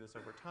have to do this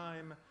over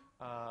time.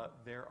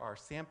 There are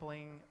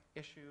sampling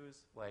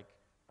issues, like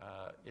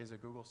is a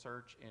Google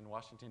search in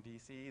Washington,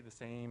 D.C. the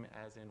same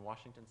as in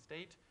Washington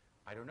State?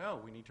 I don't know.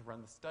 We need to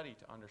run the study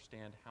to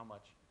understand how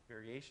much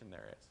variation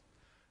there is.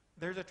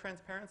 There's a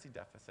transparency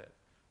deficit.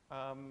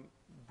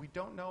 We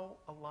don't know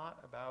a lot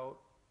about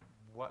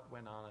what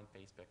went on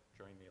Facebook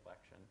during the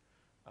election.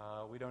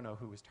 We don't know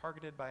who was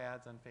targeted by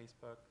ads on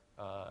Facebook.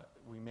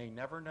 We may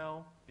never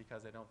know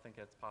because I don't think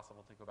it's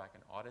possible to go back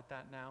and audit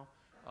that now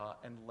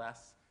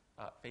unless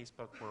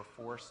Facebook were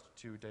forced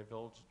to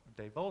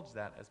divulge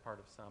that as part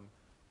of some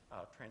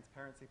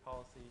transparency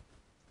policy.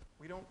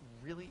 We don't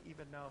really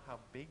even know how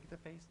big the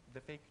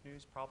fake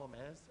news problem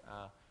is.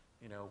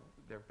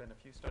 There have been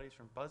a few studies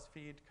from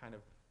BuzzFeed kind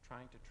of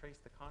trying to trace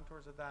the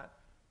contours of that.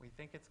 We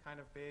think it's kind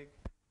of big.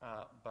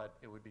 But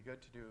it would be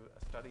good to do a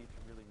study to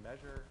really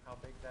measure how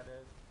big that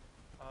is.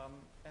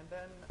 And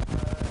then,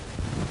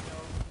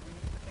 we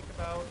need to think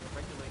about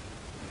regulation.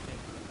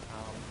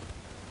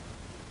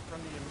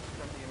 From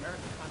the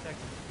American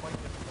context, it's quite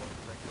difficult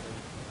to regulate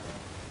speech.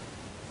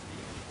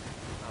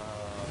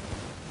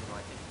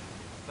 I think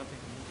it's something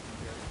we need to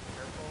be very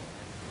careful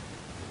and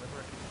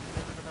deliberate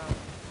about.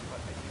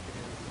 But I think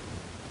it is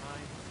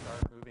time to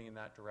start moving in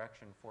that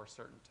direction for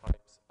certain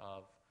types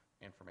of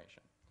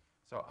information.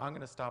 So I'm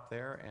going to stop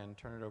there and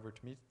turn it over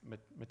to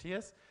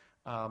Matthias.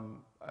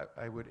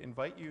 I would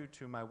invite you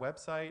to my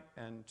website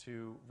and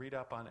to read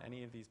up on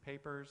any of these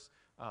papers.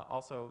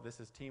 Also,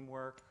 this is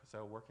teamwork,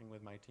 so working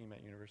with my team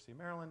at University of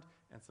Maryland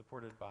and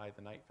supported by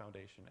the Knight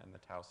Foundation and the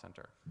Tau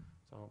Center.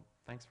 So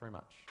thanks very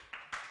much.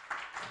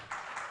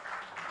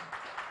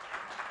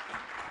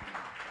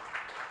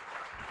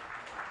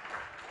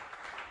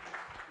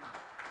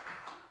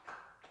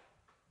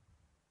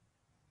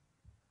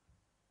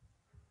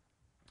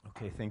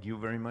 Okay, thank you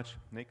very much,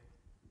 Nick.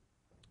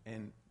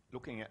 And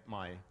looking at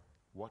my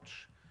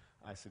watch,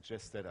 I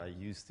suggest that I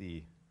use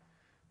the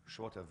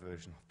shorter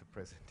version of the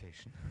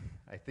presentation.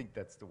 I think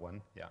that's the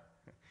one, yeah.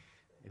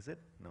 Is it?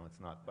 No, it's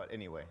not. But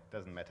anyway,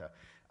 doesn't matter.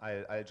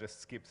 I'll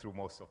just skip through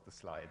most of the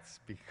slides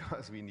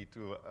because we need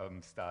to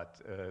start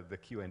the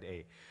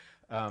Q&A.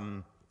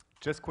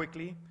 Just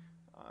quickly,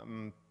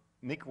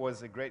 Nick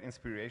was a great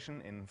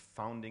inspiration in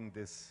founding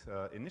this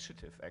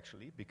initiative,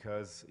 actually,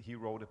 because he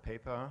wrote a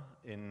paper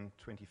in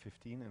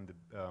 2015,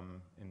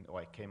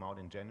 or it came out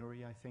in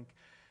January, I think,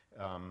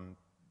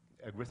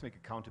 Algorithmic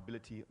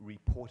accountability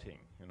reporting.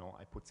 You know,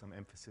 I put some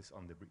emphasis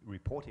on the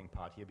reporting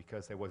part here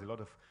because there was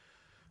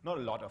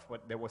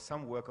but there was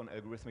some work on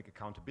algorithmic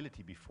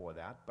accountability before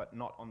that, but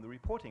not on the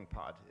reporting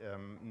part.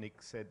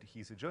 Nick said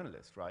he's a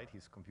journalist, right?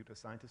 He's a computer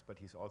scientist, but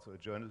he's also a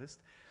journalist.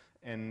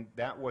 And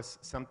that was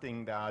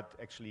something that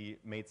actually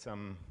made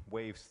some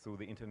waves through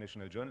the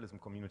international journalism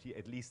community,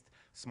 at least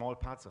small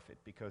parts of it,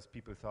 because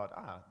people thought,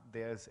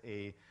 there's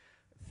a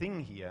thing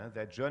here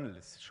that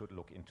journalists should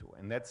look into.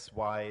 And that's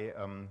why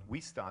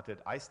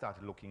I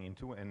started looking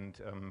into and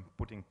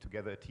putting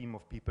together a team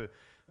of people,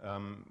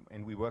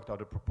 and we worked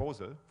out a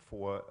proposal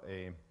for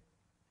a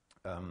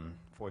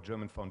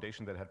German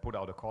foundation that had put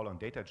out a call on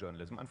data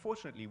journalism.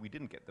 Unfortunately, we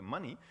didn't get the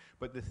money,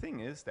 but the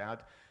thing is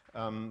that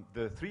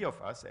the three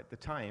of us at the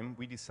time,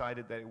 we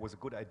decided that it was a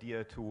good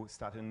idea to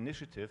start an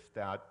initiative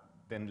that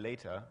then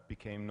later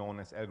became known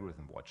as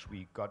AlgorithmWatch.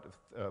 We got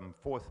a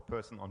fourth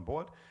person on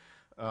board,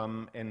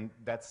 and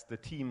that's the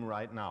team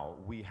right now.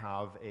 We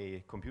have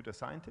a computer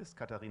scientist,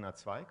 Katharina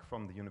Zweig,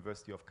 from the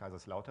University of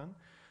Kaiserslautern.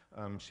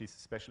 She's a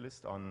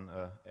specialist on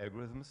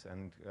algorithms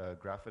and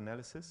graph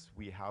analysis.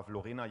 We have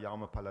Lorena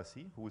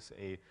Jaume-Palassi, who's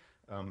a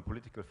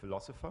political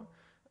philosopher.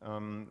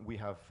 We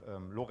have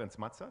Lorenz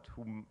Matzert,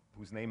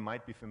 whose name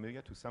might be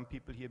familiar to some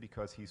people here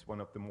because he's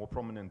one of the more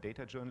prominent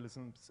data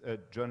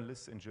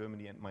journalists in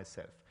Germany, and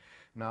myself.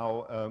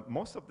 Now,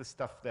 most of the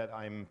stuff that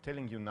I'm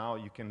telling you now,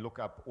 you can look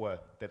up, or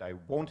that I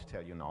won't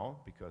tell you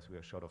now because we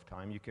are short of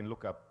time, you can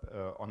look up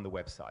on the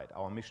website,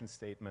 our mission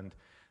statement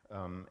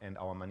and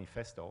our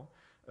manifesto,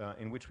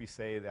 in which we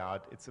say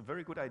that it's a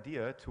very good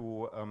idea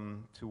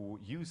to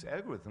use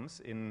algorithms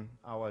in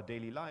our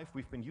daily life.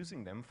 We've been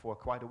using them for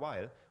quite a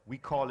while. We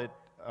call it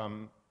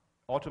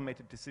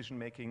automated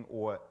decision-making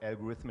or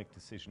algorithmic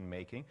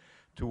decision-making,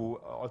 to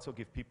also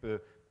give people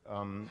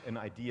an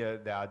idea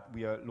that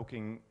we are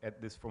looking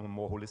at this from a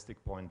more holistic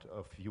point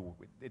of view.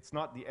 It's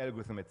not the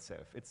algorithm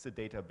itself, it's the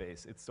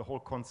database, it's the whole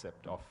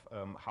concept of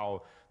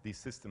how these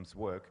systems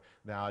work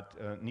that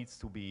needs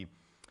to be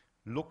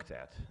looked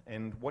at.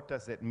 And what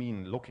does that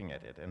mean, looking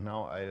at it? And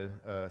now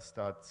I'll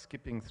start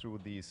skipping through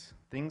these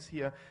things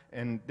here.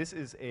 And this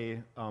is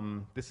an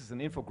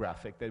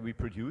infographic that we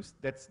produced.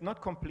 That's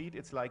not complete.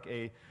 It's like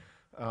a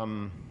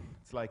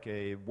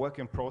work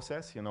in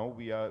process. You know,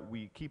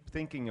 we keep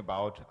thinking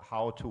about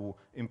how to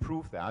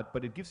improve that,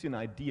 but it gives you an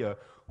idea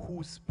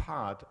who's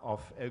part of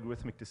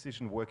algorithmic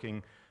decision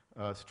working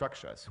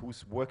structures,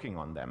 who's working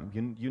on them.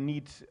 You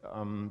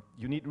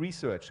need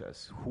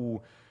researchers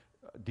who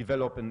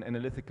develop an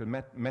analytical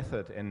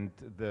method and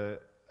the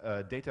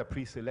data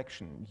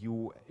pre-selection.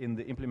 In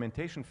the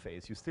implementation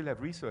phase, you still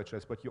have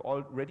researchers, but you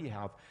already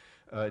have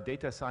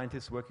data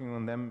scientists working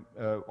on them,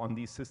 on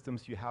these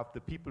systems. You have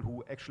the people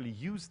who actually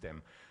use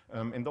them.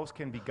 And those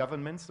can be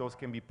governments, those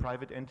can be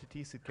private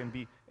entities, it can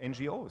be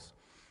NGOs.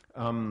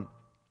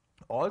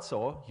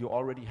 Also, you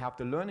already have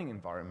the learning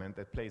environment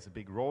that plays a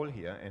big role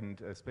here,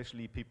 and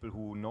especially people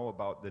who know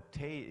about the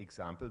TEI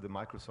example, the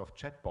Microsoft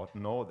chatbot,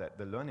 know that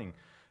the learning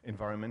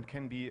environment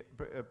can be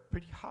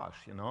pretty harsh.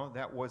 You know,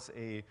 that was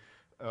a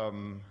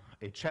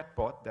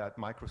chatbot that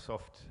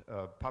Microsoft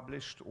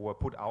published or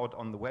put out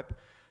on the web,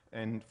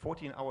 and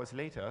 14 hours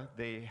later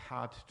they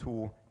had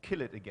to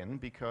kill it again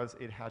because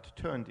it had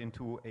turned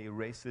into a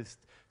racist,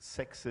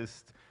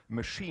 sexist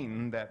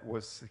machine that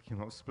was, you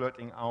know,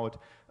 splurting out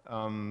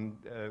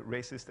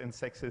racist and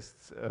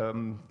sexist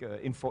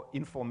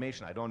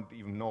information. I don't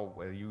even know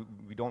whether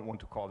we don't want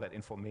to call that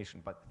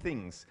information, but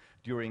things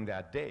during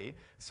that day.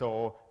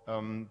 So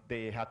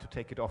they had to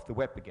take it off the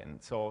web again.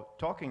 So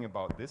talking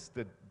about this,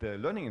 the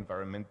learning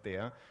environment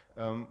there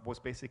was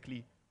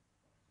basically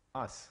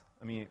us.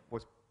 I mean, it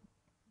was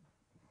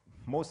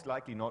most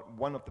likely not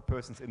one of the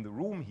persons in the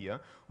room here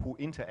who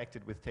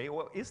interacted with TEI,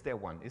 or is there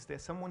one? Is there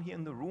someone here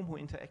in the room who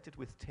interacted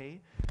with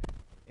TEI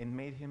and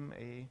made him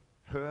a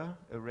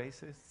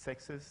racist,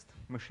 sexist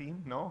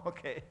machine? No?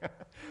 Okay.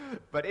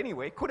 But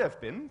anyway, could have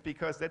been,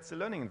 because that's the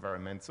learning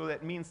environment. So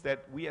that means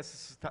that we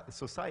as a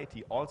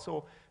society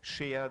also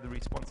share the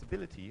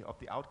responsibility of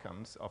the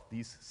outcomes of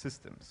these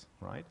systems,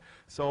 right?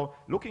 So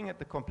looking at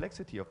the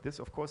complexity of this,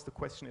 of course, the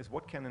question is,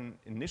 what can an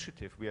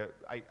initiative,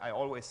 I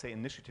always say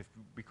initiative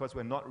because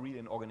we're not really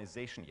an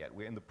organization yet.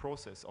 We're in the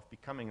process of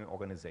becoming an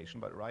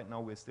organization, but right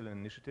now we're still an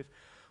initiative.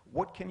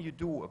 What can you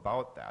do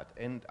about that?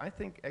 And I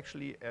think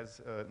actually,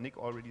 as Nick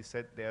already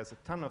said, there's a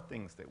ton of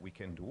things that we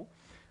can do.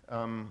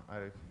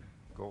 I'll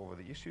go over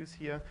the issues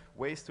here.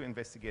 Ways to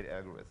investigate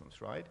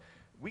algorithms, right?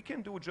 We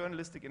can do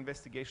journalistic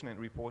investigation and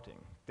reporting.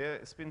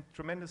 There's been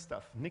tremendous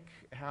stuff. Nick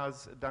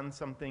has done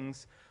some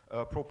things.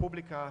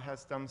 ProPublica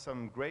has done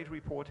some great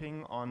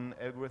reporting on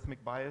algorithmic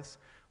bias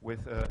with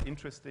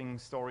interesting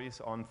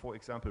stories on, for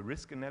example,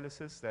 risk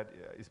analysis that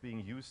is being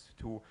used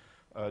to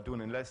do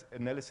an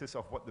analysis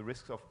of what the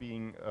risks of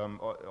being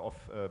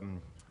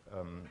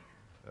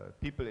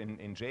people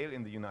in jail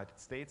in the United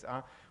States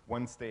are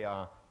once they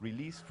are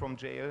released from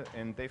jail,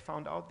 and they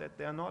found out that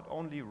they're not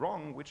only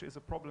wrong, which is a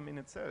problem in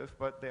itself,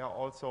 but they are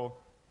also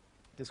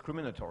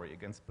discriminatory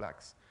against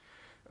blacks.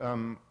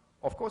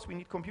 Of course, we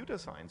need computer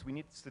science. We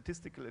need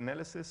statistical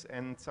analysis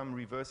and some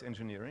reverse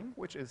engineering,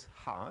 which is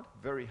hard,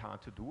 very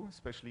hard to do,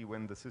 especially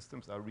when the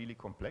systems are really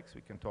complex. We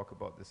can talk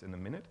about this in a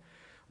minute.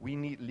 We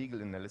need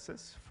legal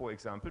analysis, for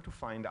example, to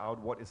find out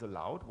what is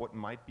allowed, what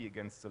might be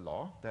against the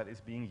law that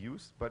is being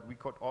used, but we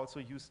could also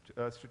use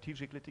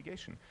strategic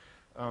litigation.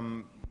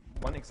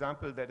 One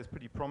example that is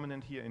pretty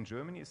prominent here in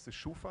Germany is the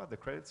Schufa, the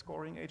credit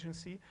scoring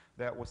agency,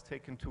 that was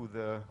taken to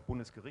the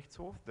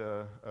Bundesgerichtshof,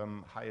 the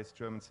highest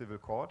German civil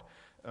court.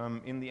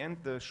 In the end,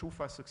 the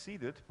Schufa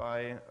succeeded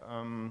by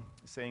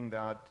saying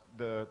that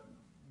the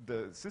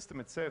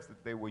system itself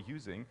that they were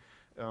using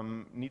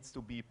needs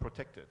to be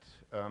protected,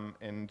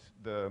 and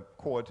the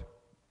court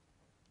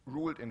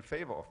ruled in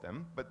favor of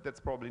them, but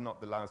that's probably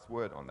not the last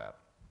word on that.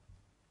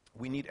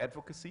 We need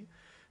advocacy,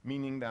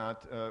 meaning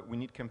that we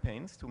need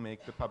campaigns to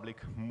make the public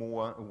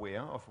more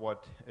aware of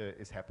what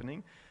is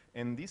happening,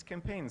 and these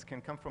campaigns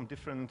can come from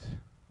different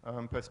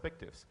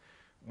perspectives.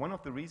 One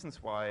of the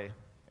reasons why,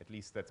 at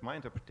least that's my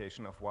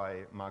interpretation of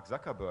why Mark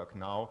Zuckerberg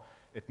now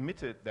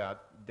admitted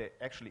that there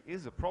actually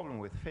is a problem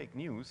with fake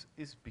news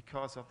is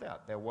because of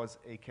that. There was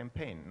a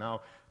campaign.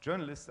 Now,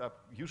 journalists are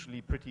usually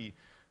pretty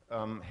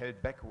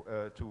held back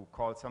to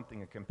call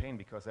something a campaign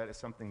because that is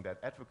something that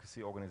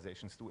advocacy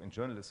organizations do, and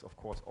journalists, of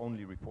course,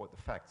 only report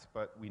the facts,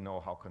 but we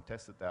know how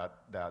contested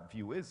that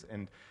view is.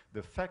 And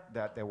the fact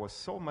that there was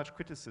so much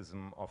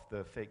criticism of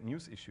the fake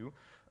news issue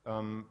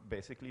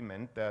basically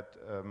meant that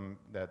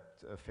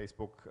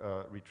Facebook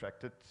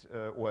retracted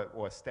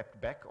or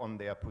stepped back on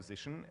their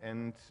position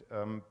and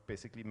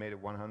basically made a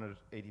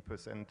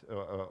 180%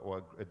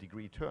 or a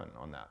degree turn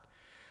on that.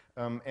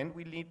 And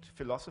we need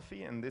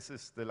philosophy, and this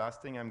is the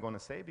last thing I'm going to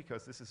say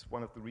because this is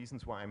one of the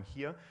reasons why I'm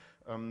here.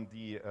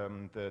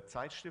 The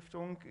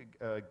ZEIT-Stiftung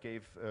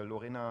gave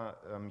Lorena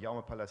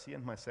Jaume-Palassi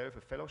and myself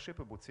a fellowship,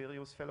 a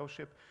Bucerius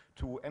fellowship,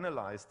 to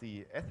analyze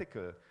the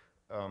ethical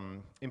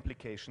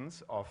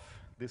implications of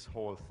this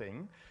whole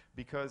thing,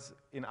 because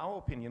in our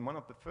opinion, one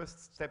of the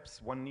first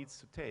steps one needs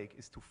to take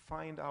is to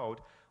find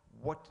out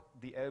what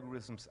the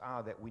algorithms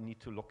are that we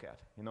need to look at.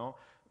 You know,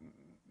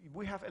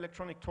 we have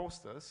electronic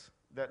toasters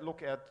that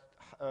look at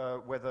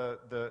whether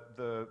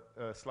the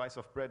slice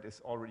of bread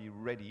is already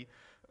ready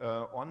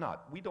or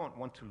not. We don't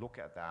want to look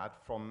at that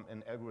from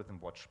an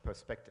AlgorithmWatch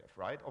perspective,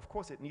 right? Of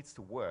course it needs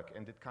to work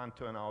and it can't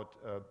turn out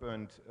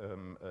burnt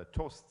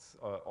toasts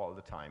all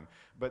the time.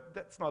 But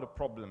that's not a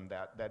problem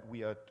that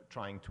we are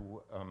trying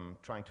to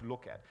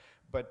look at.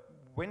 But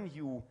when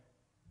you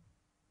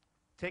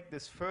take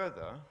this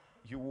further,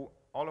 you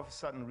all of a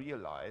sudden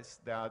realize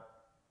that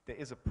there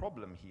is a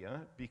problem here,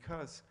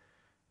 because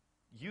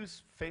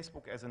use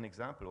Facebook as an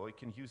example, or you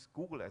can use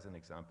Google as an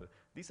example.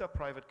 These are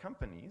private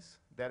companies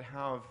that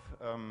have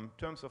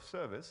terms of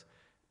service,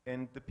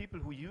 and the people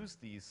who use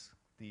these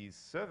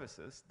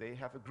services, they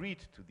have agreed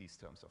to these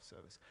terms of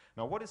service.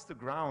 Now, what is the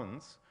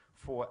grounds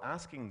for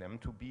asking them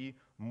to be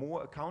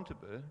more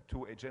accountable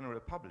to a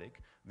general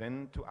public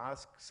than to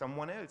ask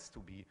someone else to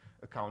be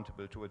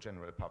accountable to a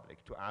general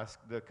public, to ask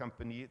the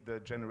company,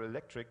 the General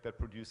Electric that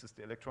produces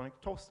the electronic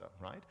toaster,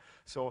 right?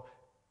 So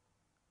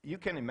you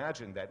can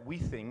imagine that we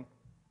think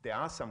there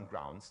are some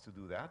grounds to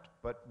do that,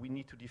 but we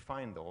need to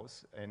define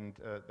those, and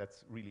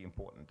that's really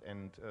important.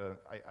 And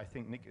I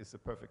think Nick is the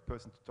perfect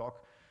person to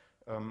talk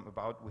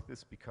about with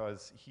this,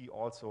 because he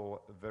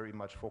also very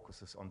much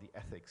focuses on the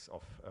ethics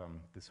of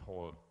this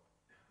whole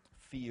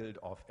field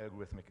of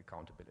algorithmic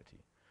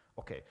accountability.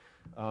 Okay,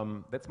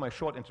 that's my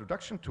short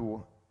introduction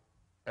to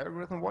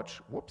AlgorithmWatch.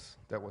 Whoops,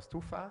 that was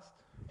too fast.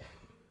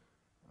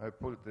 I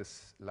pulled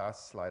this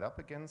last slide up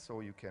again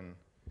so you can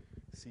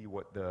see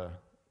what the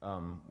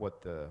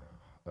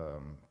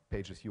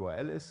page's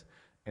URL is,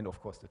 and of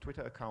course the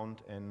Twitter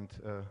account, and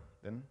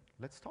then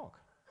let's talk.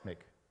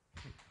 Nick.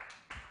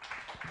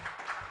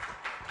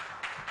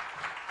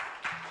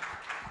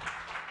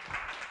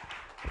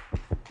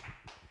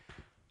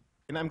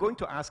 And I'm going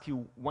to ask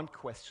you one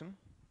question,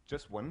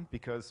 just one,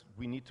 because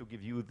we need to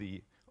give you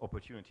the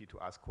opportunity to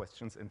ask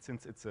questions, and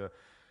since it's a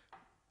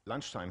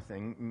lunchtime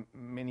thing,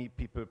 many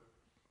people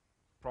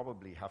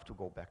probably have to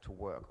go back to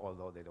work,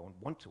 although they don't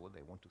want to.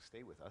 They want to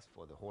stay with us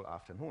for the whole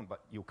afternoon,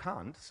 but you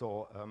can't,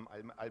 so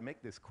I'll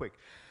make this quick.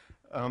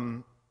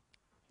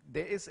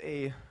 There is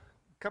a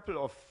couple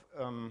of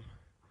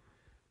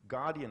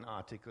Guardian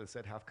articles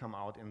that have come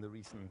out in the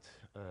recent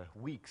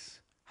weeks,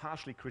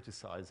 harshly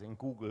criticizing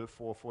Google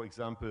for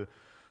example,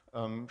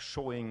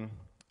 showing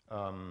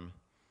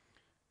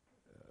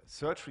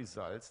search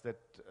results that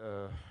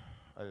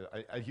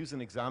I'll use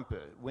an example.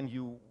 When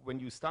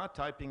you start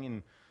typing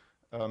in,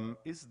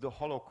 is the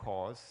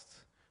Holocaust,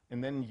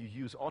 and then you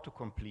use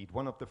autocomplete,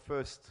 one of the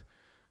first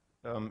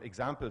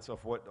examples of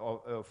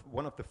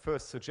one of the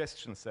first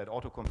suggestions that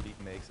autocomplete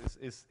makes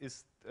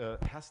is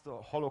has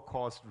the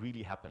Holocaust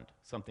really happened?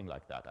 Something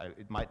like that.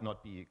 It might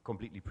not be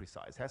completely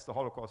precise. Has the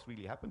Holocaust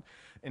really happened?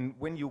 And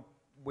when you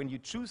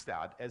choose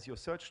that as your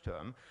search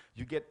term,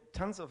 you get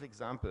tons of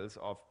examples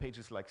of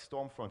pages like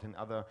Stormfront and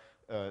other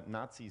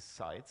Nazi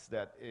sites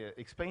that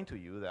explain to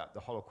you that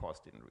the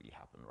Holocaust didn't really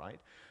happen, right?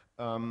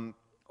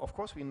 Of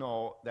course, we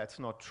know that's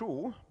not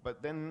true,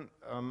 but then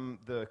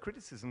the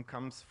criticism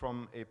comes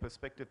from a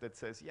perspective that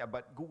says, yeah,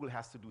 but Google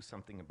has to do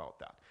something about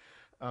that.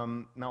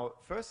 Now,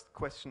 first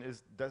question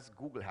is, does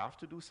Google have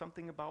to do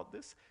something about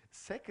this?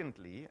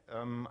 Secondly,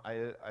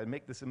 I'll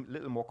make this a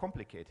little more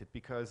complicated,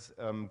 because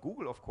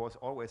Google, of course,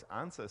 always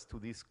answers to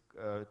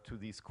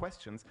these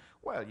questions.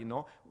 Well, you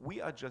know, we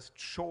are just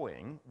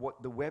showing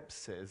what the web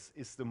says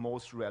is the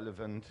most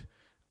relevant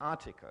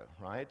article,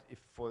 right? If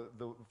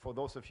for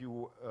those of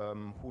you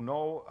who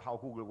know how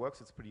Google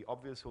works, it's pretty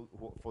obvious.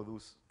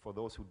 For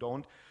those who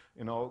don't,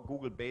 you know,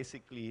 Google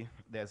basically,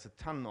 there's a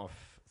ton of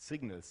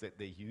signals that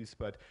they use,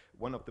 but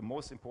one of the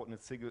most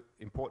important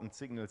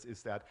signals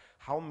is that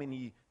how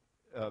many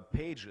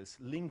pages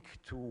link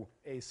to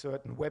a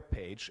certain web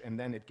page, and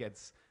then it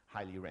gets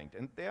highly ranked.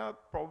 And there are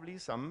probably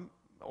some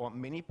or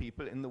many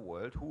people in the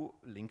world who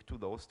link to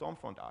those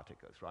Stormfront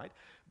articles, right?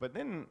 But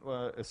then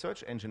a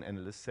search engine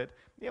analyst said,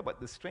 yeah, but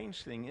the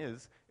strange thing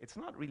is, it's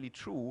not really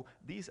true.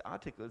 These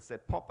articles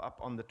that pop up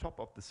on the top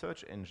of the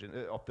search engine,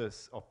 of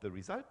the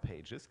result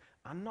pages,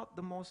 are not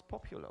the most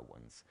popular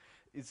ones.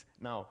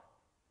 Now,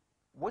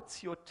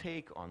 what's your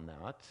take on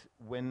that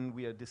when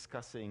we are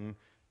discussing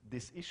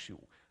this issue?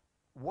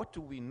 What do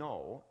we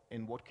know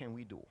and what can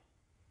we do?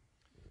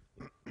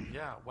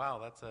 Yeah, wow,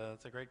 that's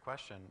a great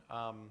question.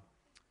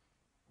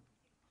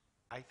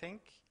 I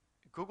think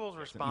Google's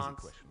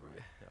response. Question,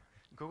 right? Yeah.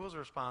 Google's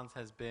response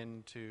has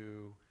been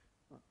to,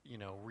 you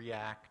know,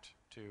 react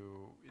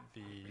to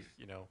the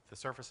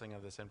surfacing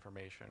of this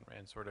information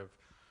and sort of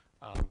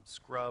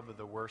scrub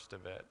the worst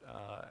of it,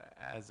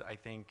 as I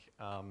think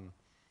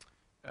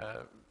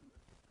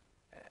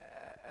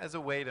as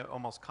a way to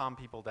almost calm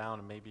people down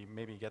and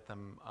maybe get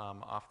them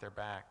off their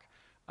back.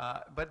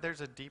 But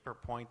there's a deeper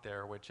point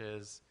there, which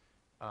is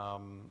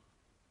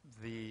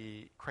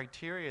the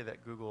criteria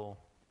that Google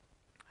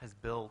has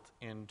built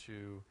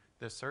into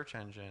the search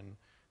engine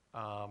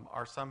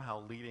are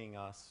somehow leading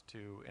us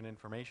to an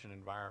information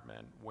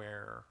environment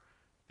where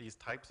these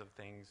types of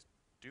things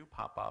do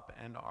pop up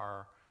and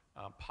are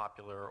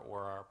popular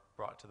or are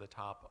brought to the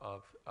top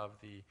of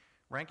the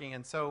ranking.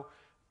 And so,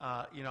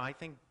 you know, I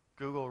think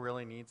Google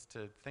really needs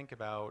to think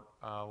about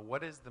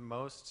what is the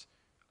most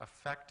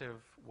effective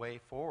way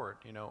forward.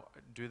 You know,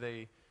 do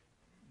they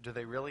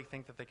really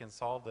think that they can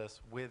solve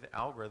this with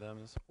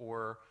algorithms,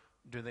 or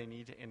do they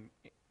need to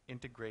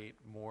integrate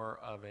more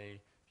of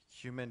a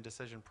human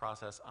decision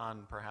process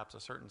on perhaps a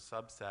certain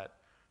subset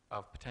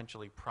of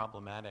potentially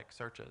problematic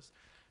searches?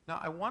 Now,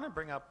 I want to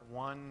bring up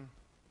one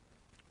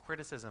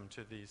criticism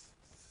to these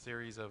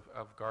series of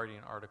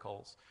Guardian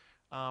articles,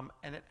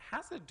 and it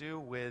has to do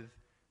with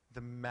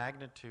the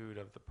magnitude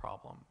of the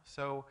problem.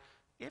 So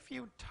if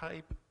you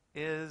type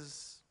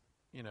is,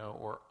 you know,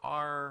 or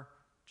are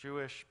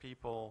Jewish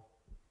people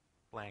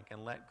blank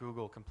and let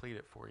Google complete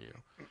it for you,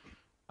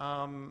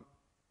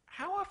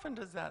 how often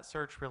does that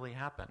search really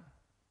happen?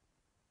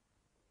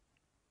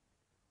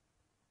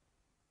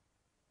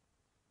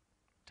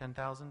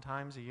 10,000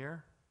 times a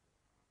year?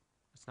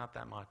 It's not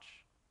that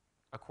much,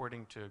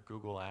 according to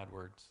Google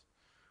AdWords.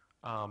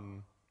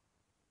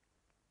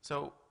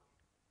 So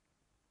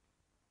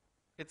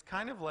it's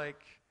kind of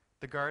like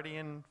the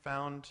Guardian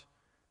found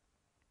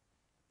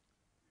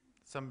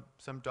some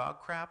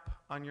dog crap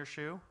on your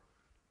shoe,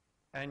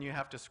 and you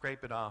have to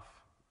scrape it off.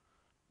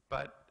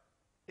 But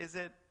is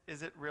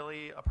it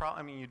really a problem?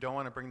 I mean, you don't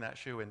want to bring that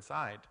shoe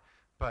inside,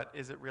 but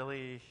is it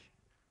really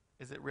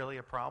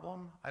a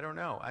problem? I don't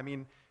know. I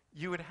mean,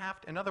 you would have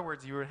to, in other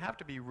words, you would have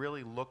to be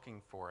really looking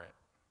for it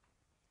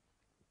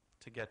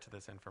to get to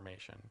this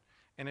information.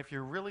 And if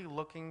you're really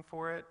looking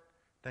for it,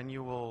 then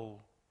you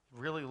will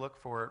really look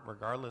for it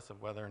regardless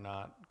of whether or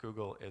not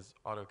Google is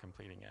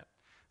auto-completing it.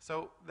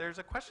 So there's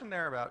a question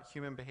there about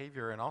human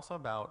behavior and also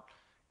about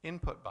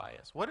input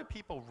bias. What do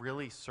people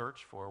really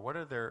search for? What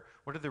are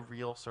the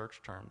real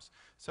search terms?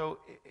 So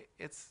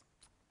it's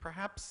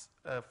perhaps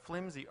a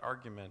flimsy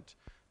argument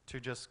to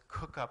just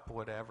cook up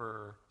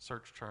whatever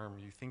search term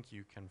you think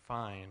you can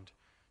find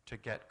to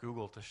get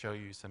Google to show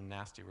you some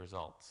nasty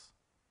results.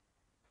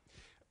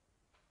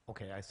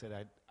 Okay, I said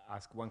I'd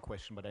ask one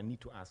question, but I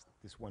need to ask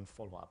this one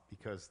follow-up,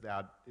 because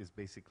that is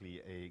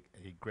basically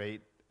a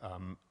great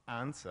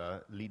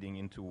answer leading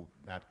into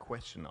that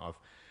question of,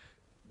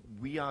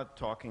 we are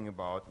talking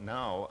about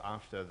now,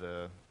 after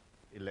the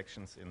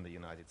elections in the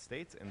United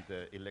States and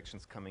the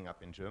elections coming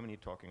up in Germany,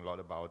 talking a lot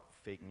about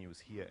fake news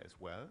here as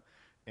well.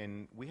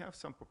 And we have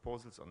some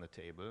proposals on the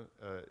table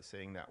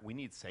saying that we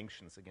need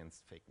sanctions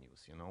against fake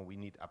news. You know, we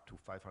need up to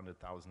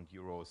 500,000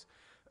 euros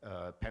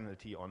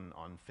penalty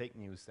on fake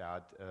news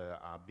that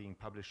are being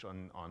published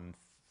on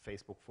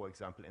Facebook, for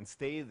example, and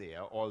stay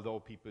there, although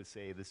people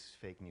say this is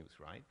fake news,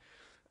 right?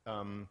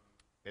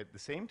 At the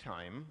same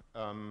time,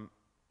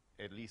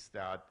 at least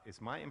that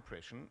is my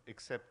impression,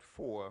 except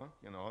for,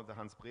 you know, the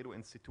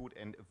Hans-Bredow-Institut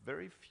and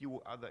very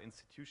few other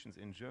institutions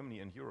in Germany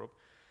and Europe,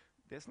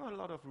 there's not a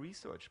lot of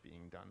research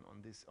being done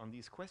on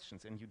these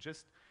questions. And you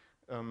just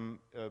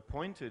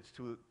pointed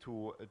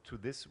to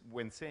this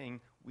when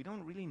saying we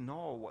don't really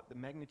know what the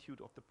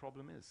magnitude of the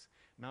problem is.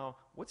 Now,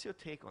 what's your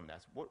take on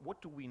that?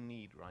 What do we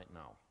need right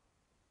now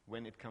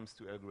when it comes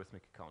to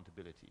algorithmic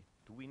accountability?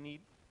 Do we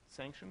need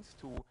sanctions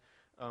to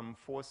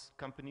force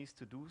companies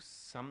to do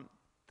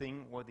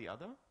something or the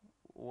other,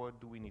 or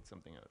do we need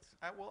something else?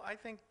 Well, I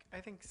think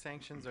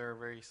sanctions are a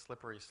very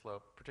slippery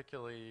slope.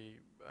 Particularly,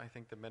 I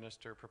think the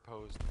minister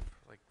proposed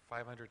like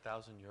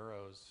 500,000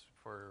 euros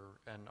for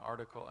an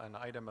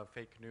item of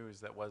fake news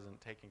that wasn't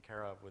taken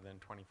care of within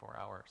 24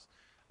 hours.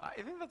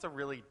 I think that's a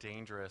really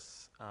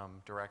dangerous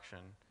direction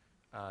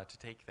to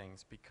take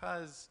things,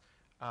 because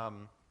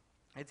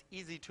it's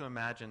easy to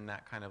imagine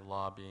that kind of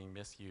law being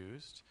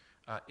misused.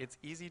 It's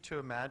easy to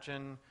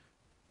imagine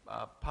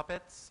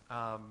puppets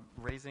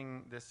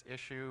raising this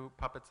issue,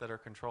 puppets that are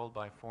controlled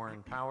by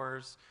foreign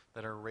powers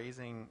that are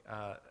raising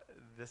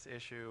this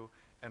issue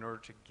in order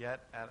to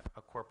get at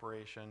a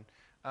corporation.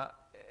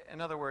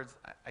 In other words,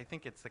 I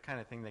think it's the kind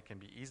of thing that can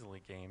be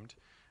easily gamed.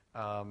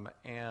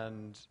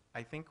 And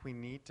I think we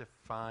need to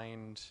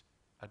find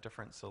a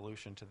different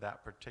solution to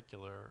that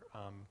particular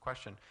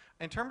question.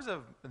 In terms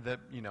of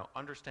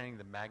understanding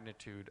the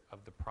magnitude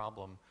of the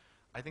problem,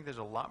 I think there's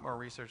a lot more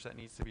research that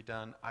needs to be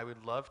done. I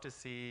would love to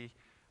see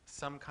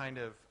some kind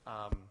of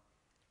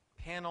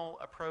panel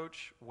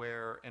approach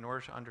where, in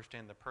order to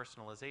understand the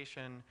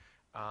personalization,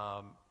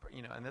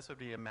 and this would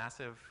be a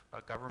massive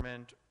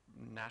government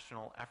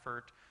national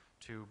effort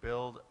to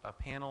build a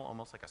panel,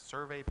 almost like a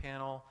survey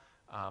panel,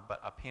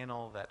 but a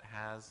panel that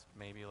has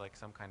maybe like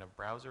some kind of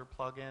browser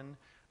plugin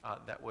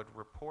that would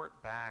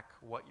report back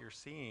what you're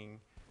seeing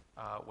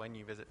when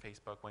you visit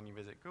Facebook, when you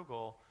visit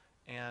Google,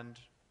 and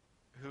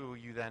who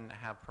you then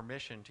have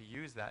permission to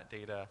use that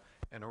data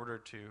in order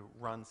to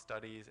run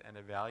studies and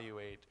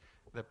evaluate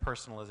the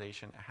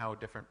personalization, how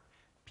different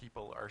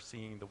people are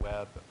seeing the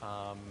web,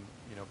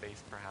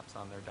 based perhaps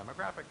on their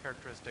demographic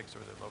characteristics or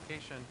their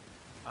location.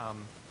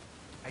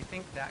 I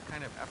think that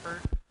kind of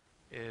effort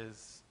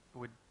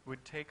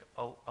would take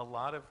a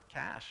lot of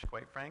cash,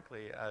 quite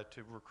frankly,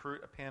 to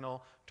recruit a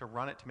panel, to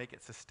run it, to make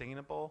it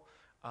sustainable,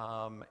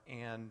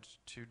 and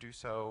to do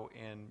so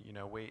in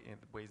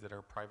ways that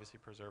are privacy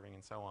preserving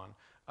and so on.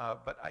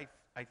 But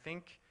I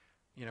think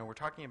we're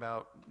talking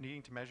about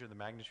needing to measure the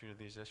magnitude of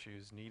these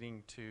issues,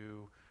 needing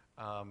to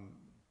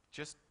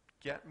just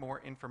get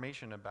more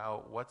information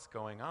about what's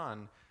going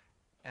on.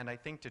 And I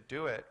think to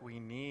do it, we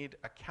need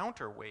a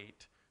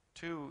counterweight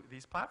to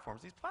these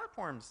platforms. These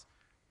platforms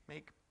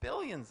make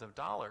billions of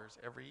dollars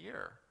every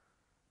year,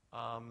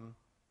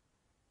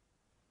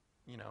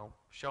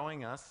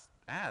 showing us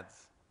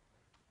ads.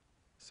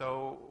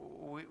 So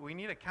we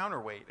need a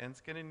counterweight, and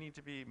it's going to need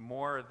to be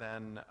more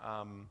than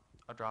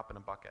a drop in a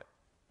bucket.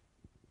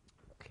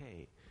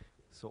 Okay,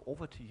 so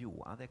over to you.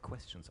 Are there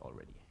questions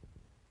already?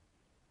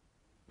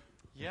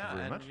 Yeah,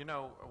 and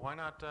why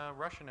not a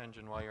Russian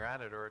engine while you're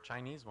at it, or a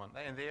Chinese one?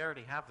 And they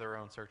already have their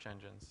own search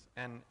engines,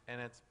 and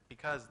it's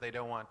because they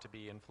don't want to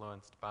be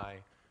influenced by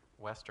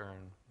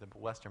the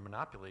Western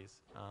monopolies.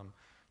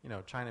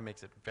 China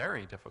makes it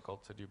very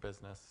difficult to do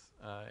business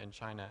in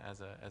China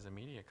as a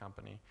media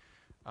company.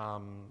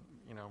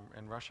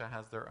 And Russia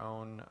has their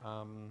own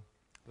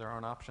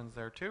options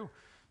there too.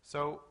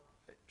 So,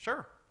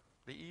 sure,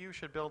 the EU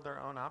should build their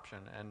own option,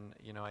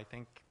 and I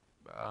think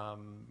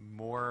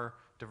more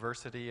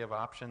diversity of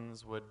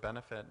options would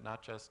benefit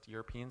not just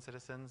European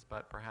citizens,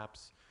 but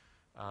perhaps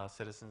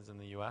citizens in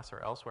the US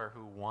or elsewhere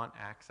who want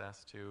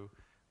access to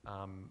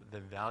the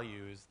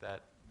values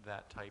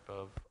that type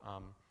of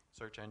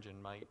search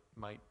engine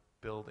might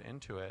build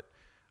into it.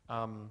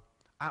 I'm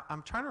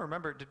trying to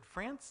remember, did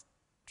France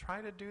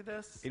try to do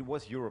this? It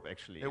was Europe,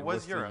 actually. It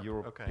was Europe. The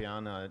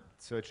Europeana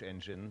search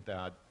engine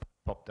that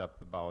popped up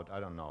about, I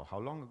don't know, how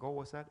long ago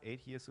was that?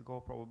 8 years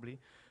ago, probably?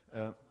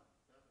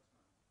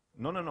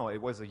 No.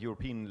 It was a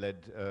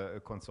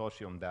European-led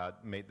consortium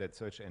that made that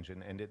search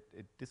engine, and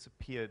it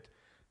disappeared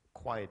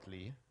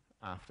quietly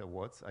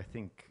afterwards. I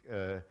think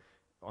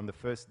on the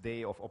first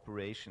day of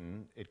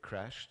operation, it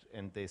crashed,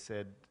 and they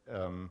said,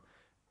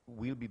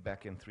 we'll be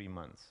back in 3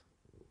 months.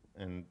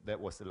 And that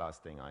was the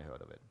last thing I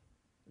heard of it.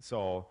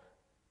 So,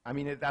 I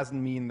mean, it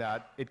doesn't mean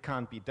that it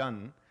can't be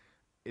done.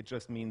 It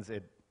just means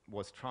it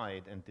was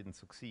tried and didn't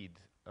succeed.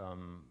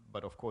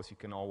 But of course, you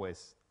can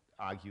always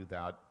argue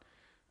that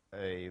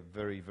a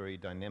very, very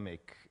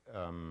dynamic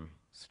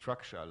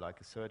structure like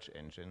a search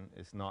engine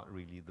is not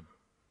really the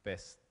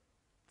best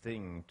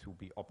thing to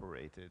be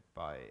operated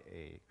by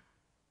a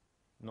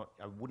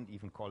I wouldn't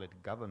even call it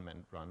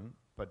government run,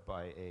 but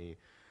by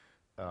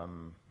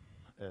an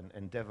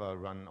endeavor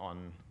run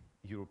on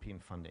European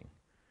funding.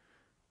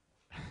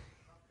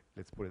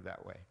 Let's put it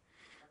that way.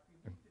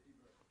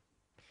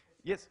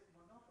 Yes.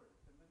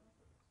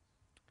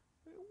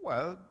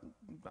 Well,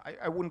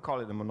 I wouldn't call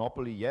it a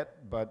monopoly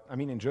yet, but I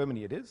mean, in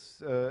Germany it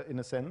is, in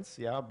a sense,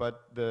 yeah,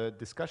 but the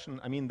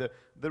discussion, I mean,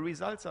 the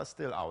results are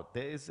still out.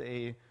 There is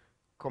a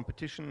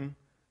competition,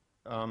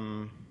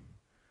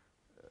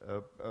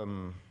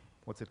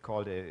 what's it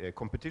called, a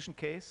competition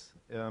case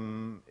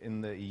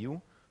in the EU,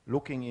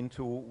 looking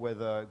into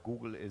whether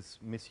Google is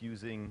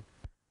misusing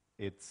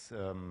its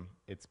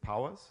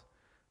powers.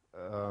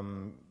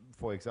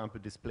 For example,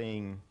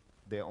 displaying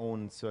their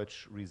own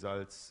search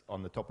results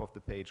on the top of the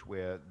page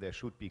where there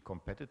should be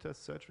competitors'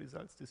 search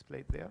results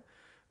displayed there.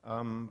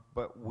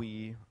 But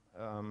we,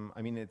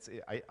 I mean,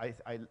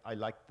 I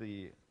like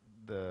the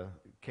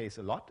case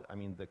a lot. I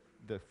mean,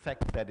 the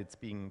fact that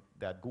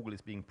that Google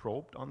is being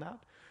probed on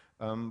that,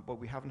 but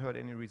we haven't heard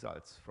any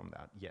results from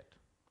that yet.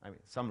 I mean,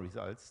 some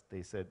results,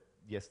 they said,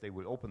 yes, they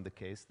will open the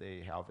case.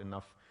 They have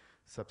enough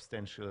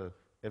substantial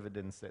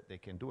evidence that they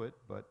can do it,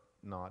 but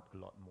not a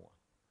lot more.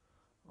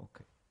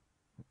 Okay.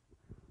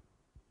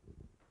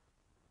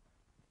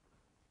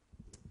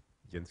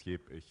 Jens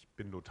Jeb, ich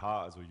bin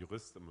Notar, also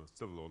Jurist, I'm a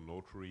civil law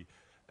notary,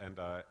 and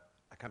I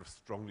kind of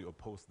strongly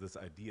oppose this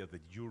idea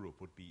that Europe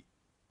would be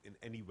in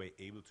any way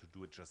able to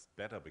do it just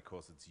better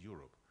because it's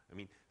Europe. I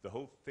mean, the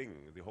whole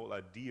thing, the whole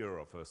idea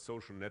of a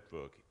social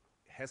network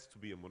has to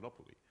be a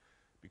monopoly,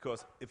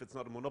 because if it's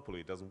not a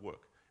monopoly, it doesn't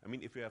work. I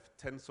mean, if you have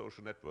 10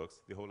 social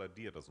networks, the whole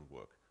idea doesn't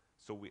work.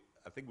 So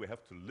I think we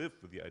have to live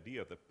with the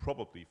idea that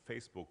probably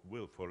Facebook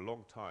will, for a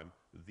long time,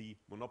 the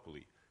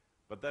monopoly.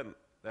 But then,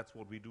 that's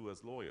what we do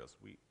as lawyers.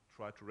 We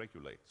try to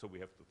regulate. So we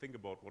have to think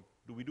about what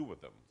do we do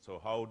with them.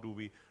 So how do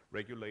we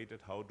regulate it?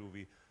 How do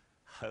we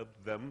help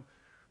them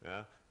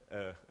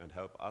and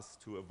help us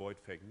to avoid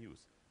fake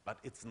news? But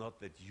it's not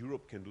that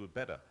Europe can do it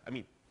better. I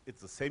mean,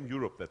 it's the same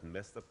Europe that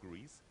messed up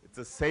Greece. It's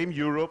the same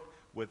Europe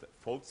with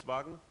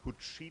Volkswagen who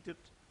cheated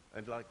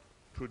and like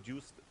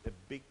produced a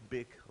big,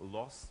 big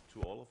loss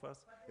to all of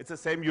us. It's the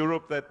same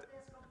Europe that...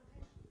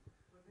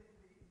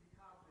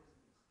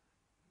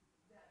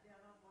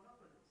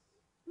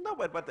 No,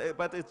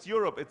 but it's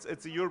Europe.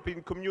 It's a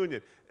European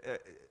communion.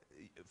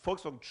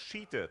 Volkswagen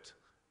cheated,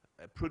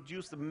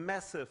 produced a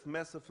massive,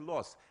 massive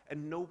loss,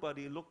 and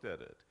nobody looked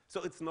at it.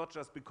 So it's not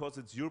just because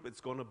it's Europe,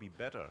 it's going to be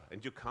better.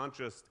 And you can't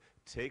just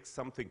take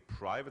something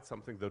private,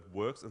 something that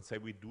works, and say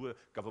we do a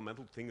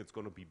governmental thing, it's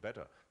going to be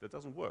better. That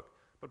doesn't work.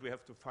 But we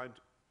have to find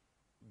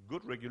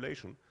good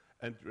regulation,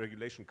 and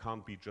regulation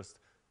can't be just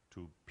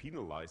to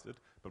penalize it,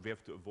 but we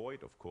have to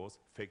avoid, of course,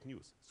 fake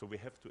news. So we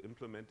have to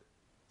implement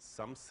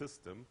some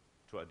system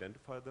to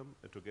identify them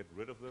and to get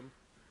rid of them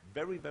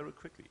very, very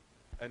quickly.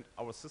 And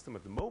our system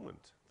at the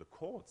moment, the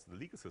courts, the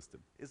legal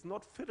system, is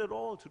not fit at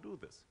all to do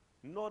this.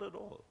 Not at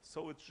all.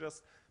 So it's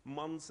just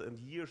months and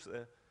years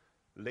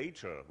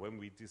later when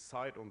we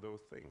decide on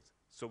those things.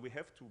 So we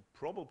have to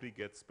probably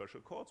get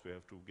special courts, we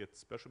have to get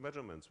special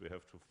measurements, we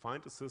have to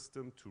find a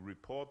system to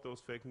report those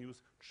fake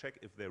news, check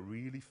if they're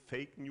really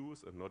fake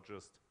news and not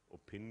just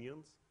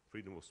opinions,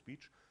 freedom of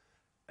speech,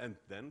 and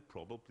then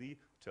probably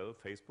tell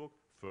Facebook,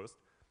 first,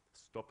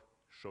 stop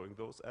showing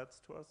those ads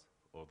to us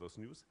or those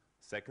news.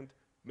 Second,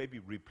 maybe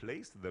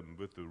replace them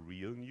with the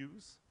real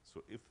news.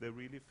 So if they're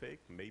really fake,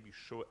 maybe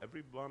show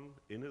everyone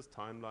in his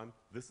timeline,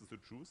 this is the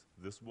truth,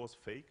 this was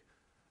fake,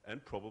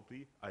 and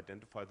probably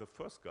identify the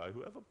first guy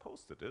who ever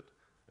posted it.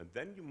 And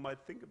then you might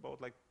think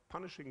about like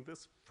punishing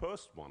this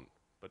first one.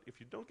 But if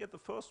you don't get the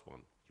first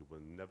one, you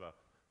will never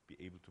be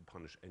able to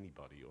punish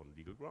anybody on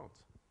legal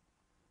grounds.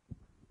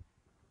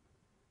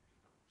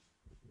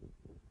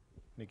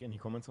 Nick, any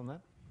comments on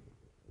that?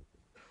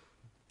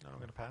 No, I'm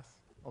going to pass.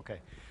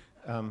 Okay.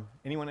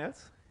 Anyone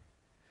else?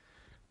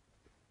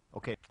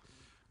 Okay.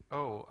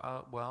 Oh,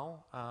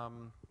 well,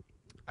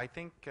 I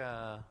think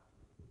the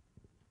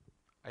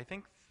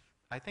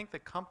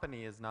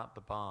company is not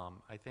the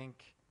bomb. I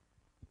think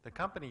the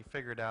company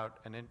figured out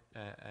an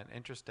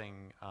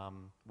interesting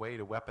way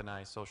to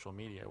weaponize social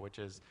media, which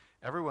is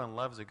everyone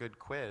loves a good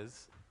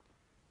quiz.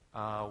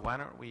 Why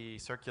don't we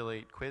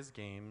circulate quiz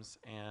games?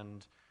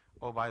 And,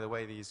 oh, by the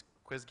way, these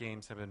quiz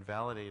games have been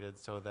validated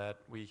so that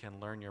we can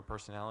learn your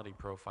personality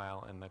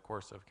profile in the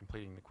course of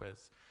completing the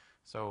quiz.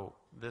 So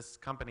this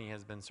company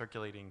has been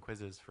circulating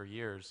quizzes for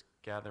years,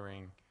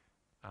 gathering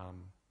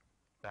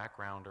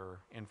background or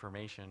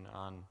information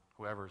on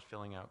whoever's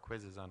filling out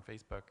quizzes on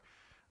Facebook.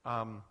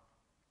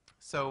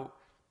 So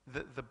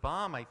the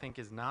bomb, I think,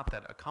 is not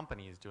that a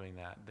company is doing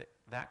that.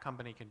 That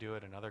company can do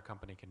it, another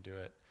company can do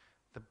it.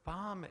 The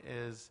bomb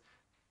is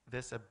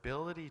this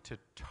ability to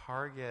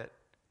target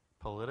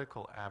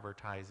political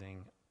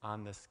advertising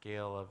on the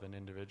scale of an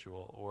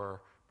individual,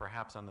 or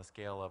perhaps on the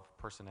scale of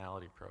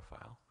personality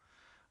profile.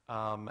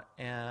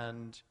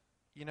 And,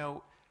 you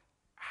know,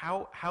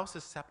 how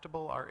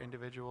susceptible are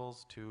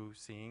individuals to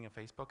seeing a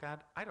Facebook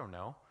ad? I don't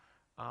know.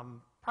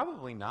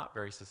 Probably not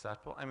very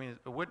susceptible. I mean,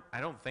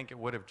 I don't think it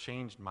would have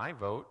changed my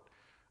vote.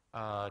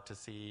 to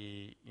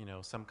see,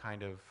 some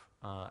kind of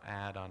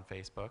ad on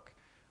Facebook.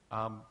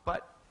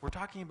 But we're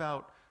talking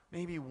about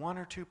maybe 1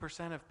 or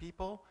 2% of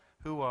people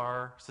who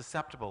are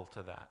susceptible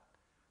to that.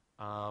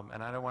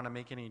 And I don't want to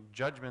make any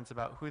judgments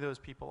about who those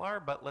people are,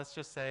 but let's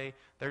just say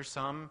there's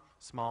some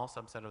small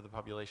subset of the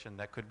population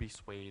that could be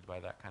swayed by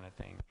that kind of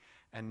thing.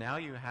 And now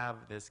you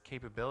have this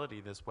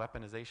capability, this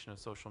weaponization of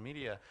social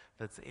media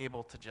that's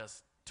able to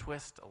just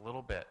twist a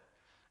little bit.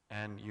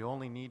 And you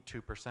only need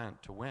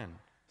 2% to win.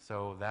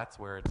 So that's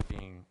where it's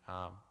being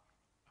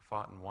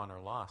fought and won or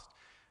lost.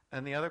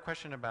 And the other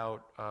question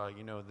about,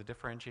 the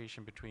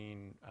differentiation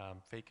between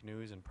fake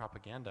news and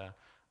propaganda,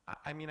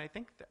 I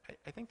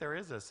think there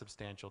is a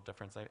substantial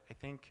difference. I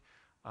think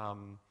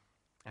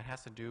it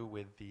has to do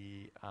with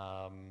the,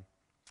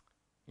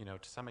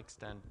 to some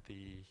extent,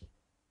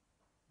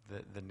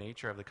 the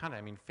nature of the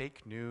content. I mean,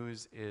 fake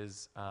news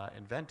is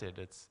invented.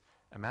 It's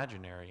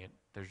imaginary.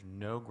 There's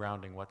no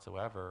grounding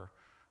whatsoever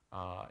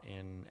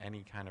in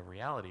any kind of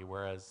reality,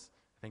 whereas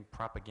I think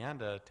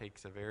propaganda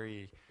takes a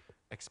very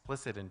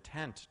explicit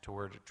intent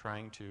toward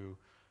trying to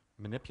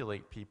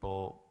manipulate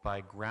people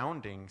by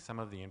grounding some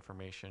of the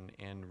information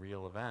in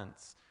real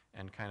events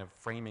and kind of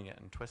framing it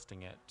and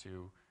twisting it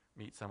to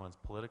meet someone's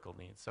political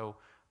needs. So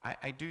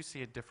I do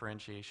see a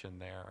differentiation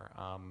there.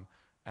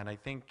 And I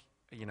think,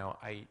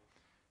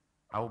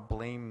 I'll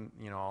blame,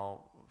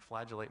 I'll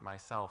flagellate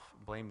myself,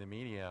 blame the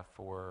media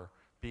for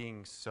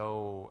being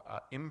so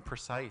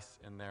imprecise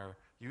in their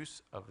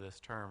use of this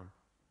term,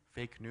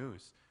 fake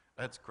news.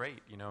 That's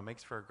great, it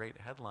makes for a great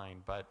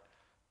headline, but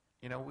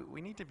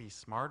we need to be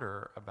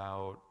smarter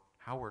about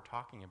how we're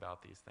talking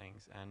about these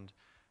things. And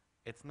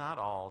it's not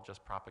all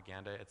just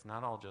propaganda. It's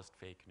not all just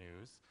fake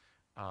news.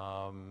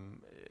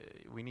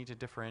 We need to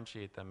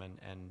differentiate them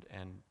and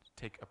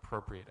take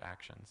appropriate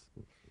actions.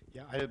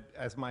 Yeah,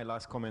 as my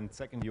last comment,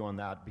 second you on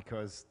that,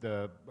 because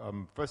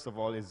first of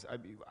all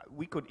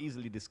we could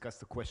easily discuss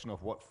the question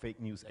of what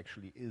fake news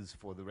actually is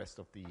for the rest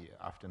of the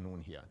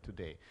afternoon here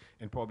today,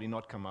 and probably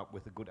not come up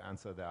with a good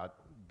answer that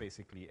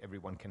basically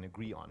everyone can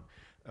agree on.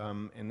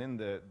 And then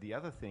the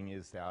other thing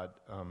is that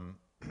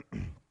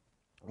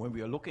when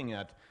we are looking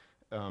at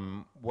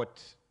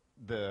what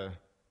the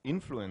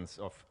influence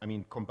of,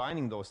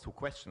 combining those two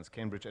questions,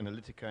 Cambridge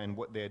Analytica and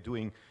what they're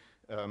doing,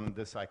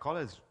 the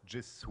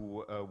psychologist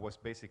who was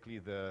basically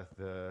the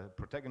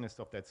protagonist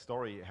of that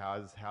story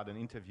has had an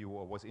interview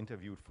or was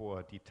interviewed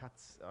for Die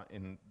Taz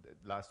in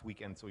last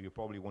weekend, so you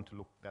probably want to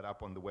look that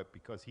up on the web,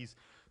 because he's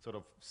sort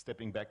of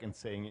stepping back and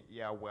saying,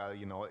 yeah, well,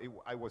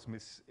 I was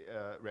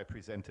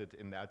misrepresented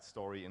in that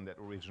story, in that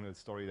original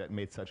story that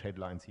made such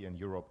headlines here in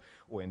Europe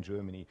or in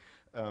Germany.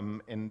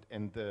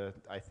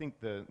 I think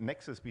the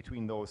nexus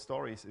between those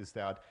stories is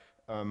that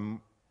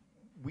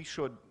we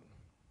should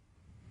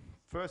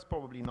first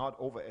probably not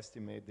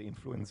overestimate the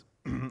influence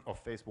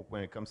of Facebook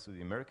when it comes to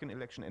the American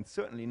election, and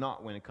certainly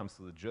not when it comes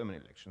to the German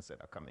elections that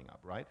are coming up,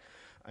 right?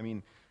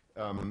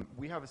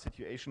 We have a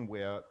situation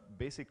where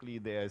basically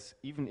there's,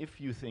 even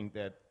if you think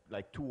that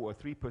like 2 or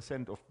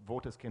 3% of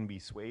voters can be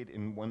swayed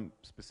in one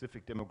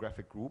specific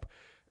demographic group,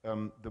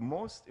 the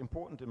most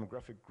important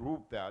demographic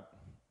group that,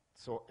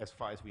 so as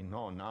far as we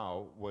know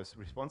now, was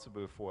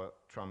responsible for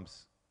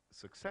Trump's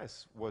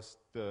success was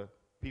the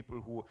people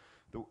who,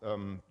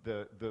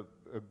 the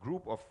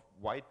group of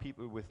white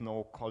people with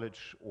no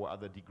college or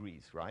other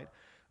degrees, right?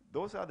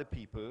 Those are the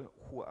people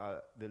who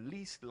are the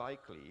least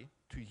likely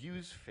to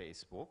use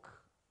Facebook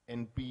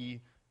and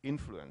be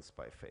influenced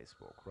by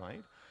Facebook,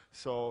 right?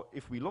 So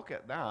if we look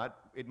at that,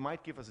 it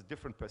might give us a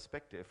different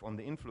perspective on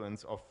the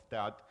influence of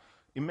that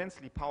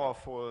immensely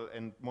powerful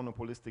and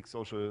monopolistic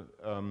social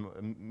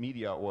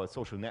media or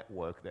social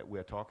network that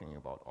we're talking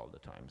about all the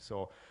time.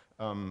 So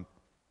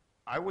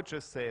I would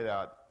just say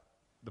that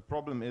the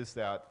problem is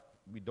that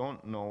we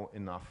don't know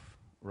enough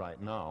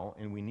right now,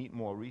 and we need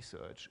more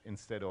research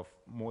instead of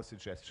more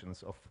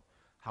suggestions of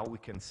how we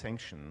can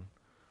sanction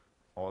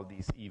all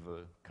these evil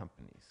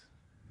companies.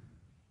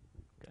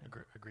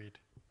 Okay. Agreed.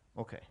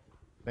 Okay.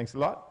 Thanks a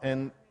lot.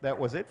 And that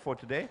was it for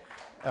today.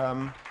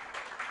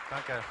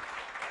 Danke.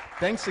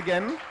 Thanks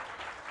again.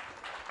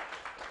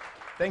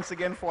 Thanks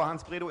again for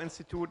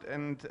Hans-Bredow-Institut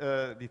and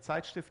the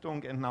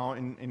ZEIT-Stiftung, and now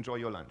enjoy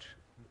your lunch.